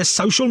on their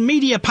social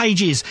media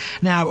pages.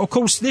 Now, of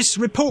course, this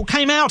report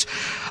came out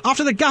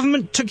after the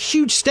government took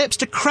huge steps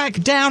to crack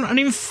down and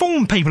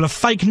inform people of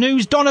fake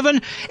news,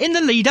 Donovan, in the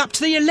lead up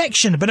to the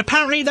election. But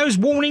apparently those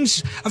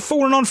warnings have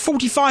fallen on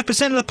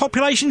 45% of the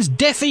population's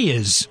deaf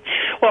ears.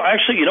 Well,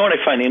 actually, you know what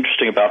I find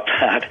interesting about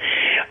that,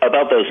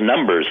 about those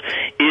numbers,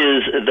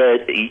 is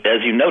that,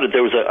 as you noted,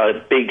 there was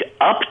a big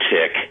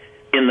uptick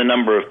in the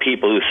number of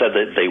people who said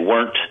that they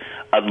weren't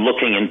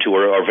looking into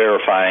or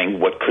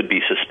verifying what could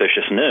be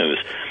suspicious news.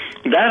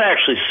 That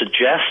actually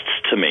suggests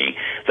to me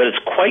that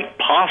it's quite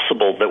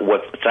possible that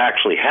what's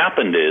actually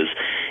happened is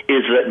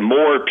that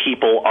more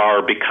people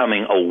are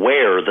becoming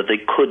aware that they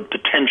could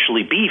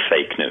potentially be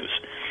fake news.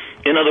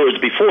 In other words,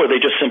 before they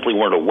just simply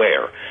weren't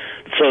aware.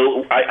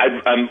 So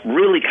I'm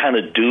really kind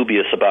of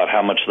dubious about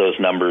how much those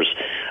numbers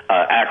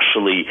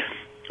actually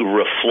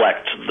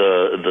reflect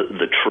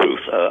the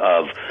truth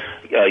of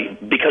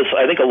because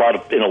I think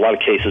in a lot of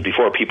cases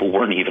before, people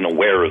weren't even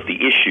aware of the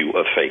issue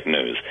of fake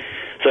news.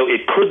 So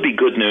it could be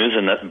good news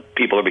in that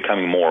people are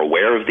becoming more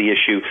aware of the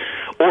issue,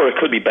 or it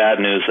could be bad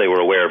news, they were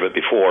aware of it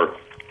before,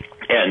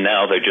 and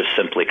now they're just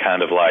simply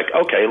kind of like,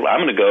 okay, I'm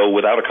going to go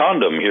without a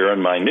condom here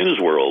in my news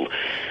world.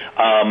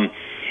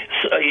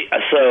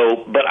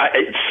 But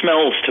it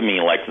smells to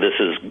me like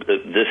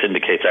this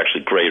indicates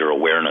actually greater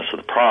awareness of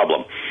the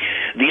problem.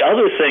 The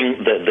other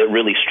thing that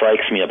really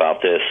strikes me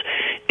about this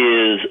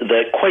is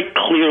that quite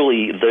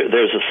clearly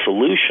there's a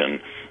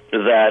solution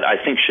that I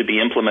think should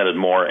be implemented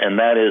more, and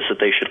that is that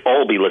they should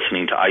all be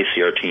listening to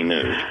ICRT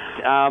News.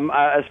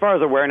 As far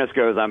as awareness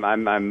goes,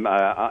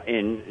 I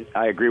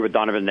agree with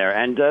Donovan there,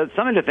 and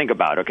something to think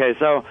about. Okay,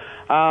 so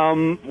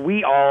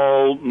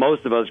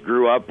most of us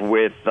grew up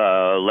with,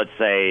 let's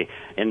say,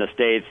 in the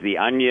States, The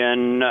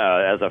Onion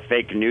as a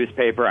fake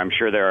newspaper. I'm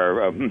sure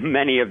there are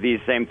many of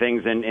these same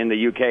things in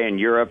the UK and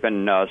Europe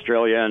and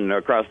Australia and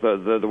across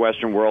the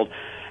Western world.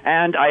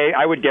 And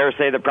I would dare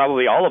say that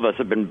probably all of us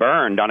have been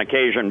burned on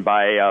occasion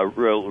by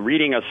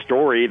reading a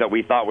story that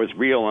we thought was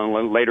real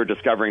and later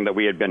discovering that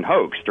we had been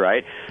hoaxed,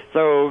 right?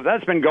 So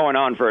that's been going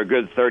on for a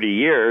good 30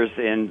 years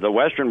in the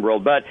Western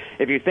world. But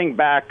if you think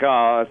back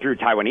through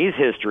Taiwanese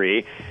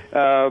history,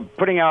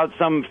 putting out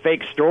some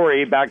fake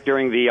story back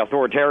during the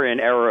authoritarian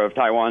era of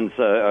Taiwan's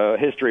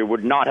history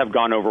would not have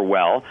gone over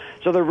well.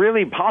 So there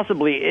really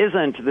possibly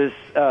isn't this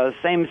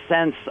same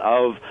sense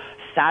of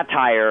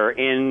satire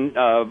in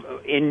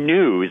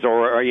news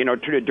or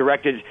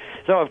directed.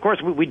 So of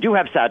course we do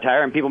have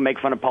satire and people make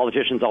fun of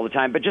politicians all the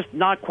time, but just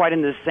not quite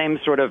in the same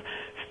sort of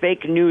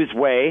fake news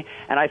way.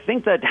 And I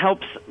think that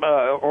helps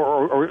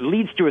or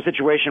leads to a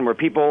situation where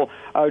people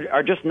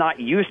are just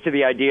not used to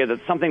the idea that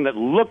something that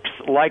looks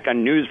like a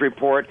news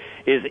report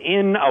is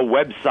in a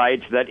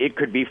website that it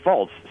could be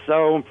false.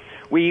 So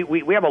we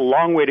have a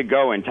long way to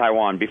go in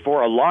Taiwan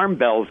before alarm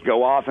bells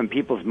go off in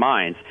people's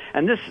minds.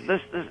 And this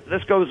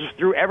goes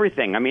through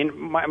everything. I mean,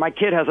 my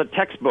kid has a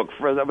textbook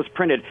that was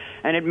printed,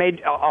 and it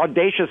made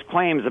audacious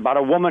claims about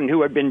a woman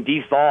who had been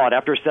thawed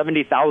after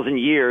 70,000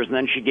 years, and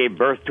then she gave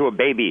birth to a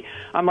baby.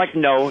 I'm like,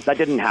 no, that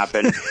didn't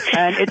happen.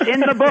 And it's in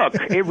the book.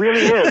 It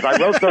really is. I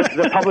wrote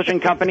the publishing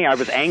company. I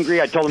was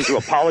angry. I told them to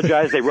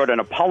apologize. They wrote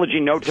an apology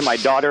note to my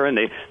daughter, and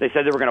they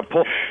said they were going to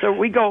pull. So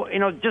we go,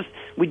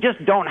 we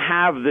just don't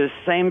have this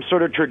same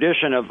sort of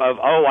tradition of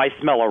oh, I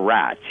smell a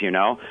rat,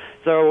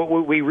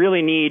 So we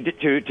really need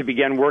to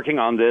begin working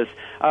on this.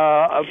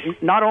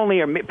 Not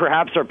only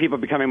perhaps are people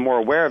becoming more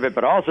aware of it,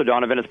 but also,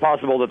 Donovan, it's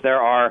possible that there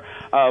are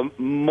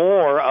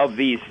more of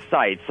these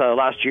sites.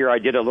 Last year I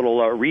did a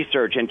little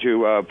research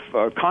into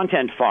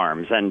content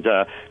farms and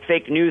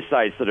fake news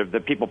sites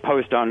that people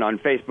post on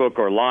Facebook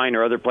or Line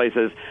or other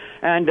places.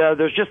 And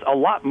there's just a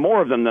lot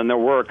more of them than there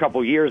were a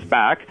couple years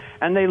back,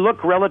 and they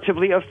look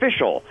relatively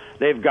official.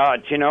 They've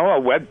got, a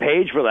web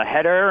page with a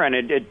header, and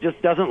it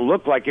just doesn't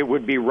look like it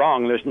would be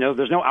wrong. There's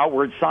no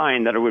outward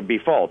sign that it would be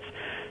false.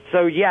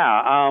 So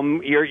yeah,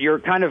 you're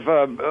kind of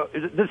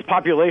this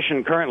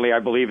population currently, I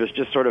believe, is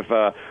just sort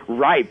of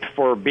ripe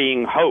for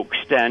being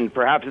hoaxed, and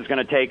perhaps it's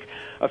going to take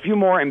a few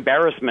more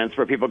embarrassments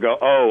where people go,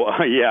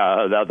 oh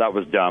yeah, that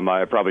was dumb.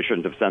 I probably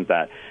shouldn't have sent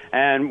that,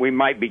 and we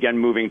might begin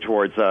moving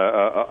towards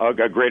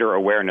a greater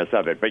awareness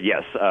of it. But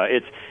yes,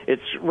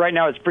 it's right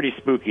now it's pretty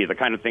spooky, the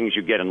kind of things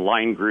you get in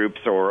line groups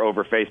or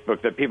over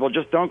Facebook that people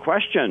just don't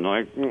question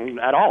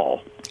at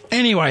all.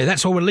 Anyway,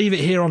 that's all. We'll leave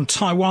it here on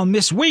Taiwan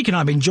This Week, and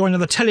I've been joined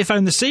on the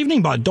telephone this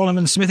evening by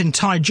Donovan Smith in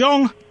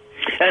Taichung.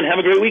 And have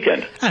a great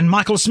weekend. And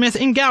Michael Smith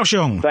in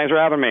Kaohsiung. Thanks for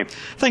having me.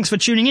 Thanks for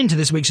tuning in to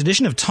this week's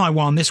edition of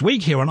Taiwan This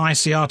Week here on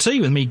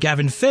ICRT with me,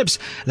 Gavin Phipps.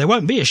 There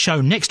won't be a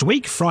show next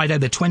week, Friday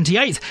the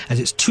 28th, as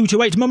it's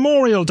 228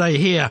 Memorial Day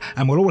here,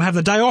 and we'll all have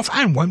the day off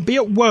and won't be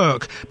at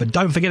work. But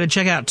don't forget to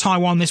check out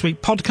Taiwan This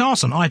Week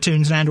podcast on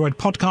iTunes and Android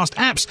podcast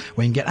apps,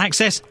 where you can get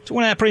access to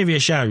one of our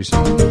previous shows.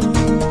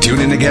 Tune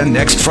in again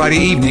next Friday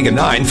evening at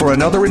 9 for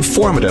another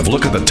informative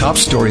look at the top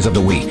stories of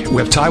the week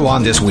with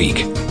Taiwan This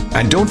Week.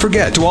 And don't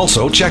forget to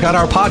also check out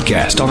our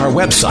podcast on our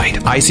website,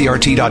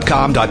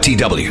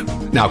 icrt.com.tw.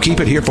 Now keep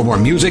it here for more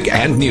music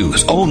and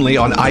news only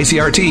on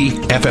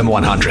ICRT FM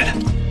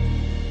 100.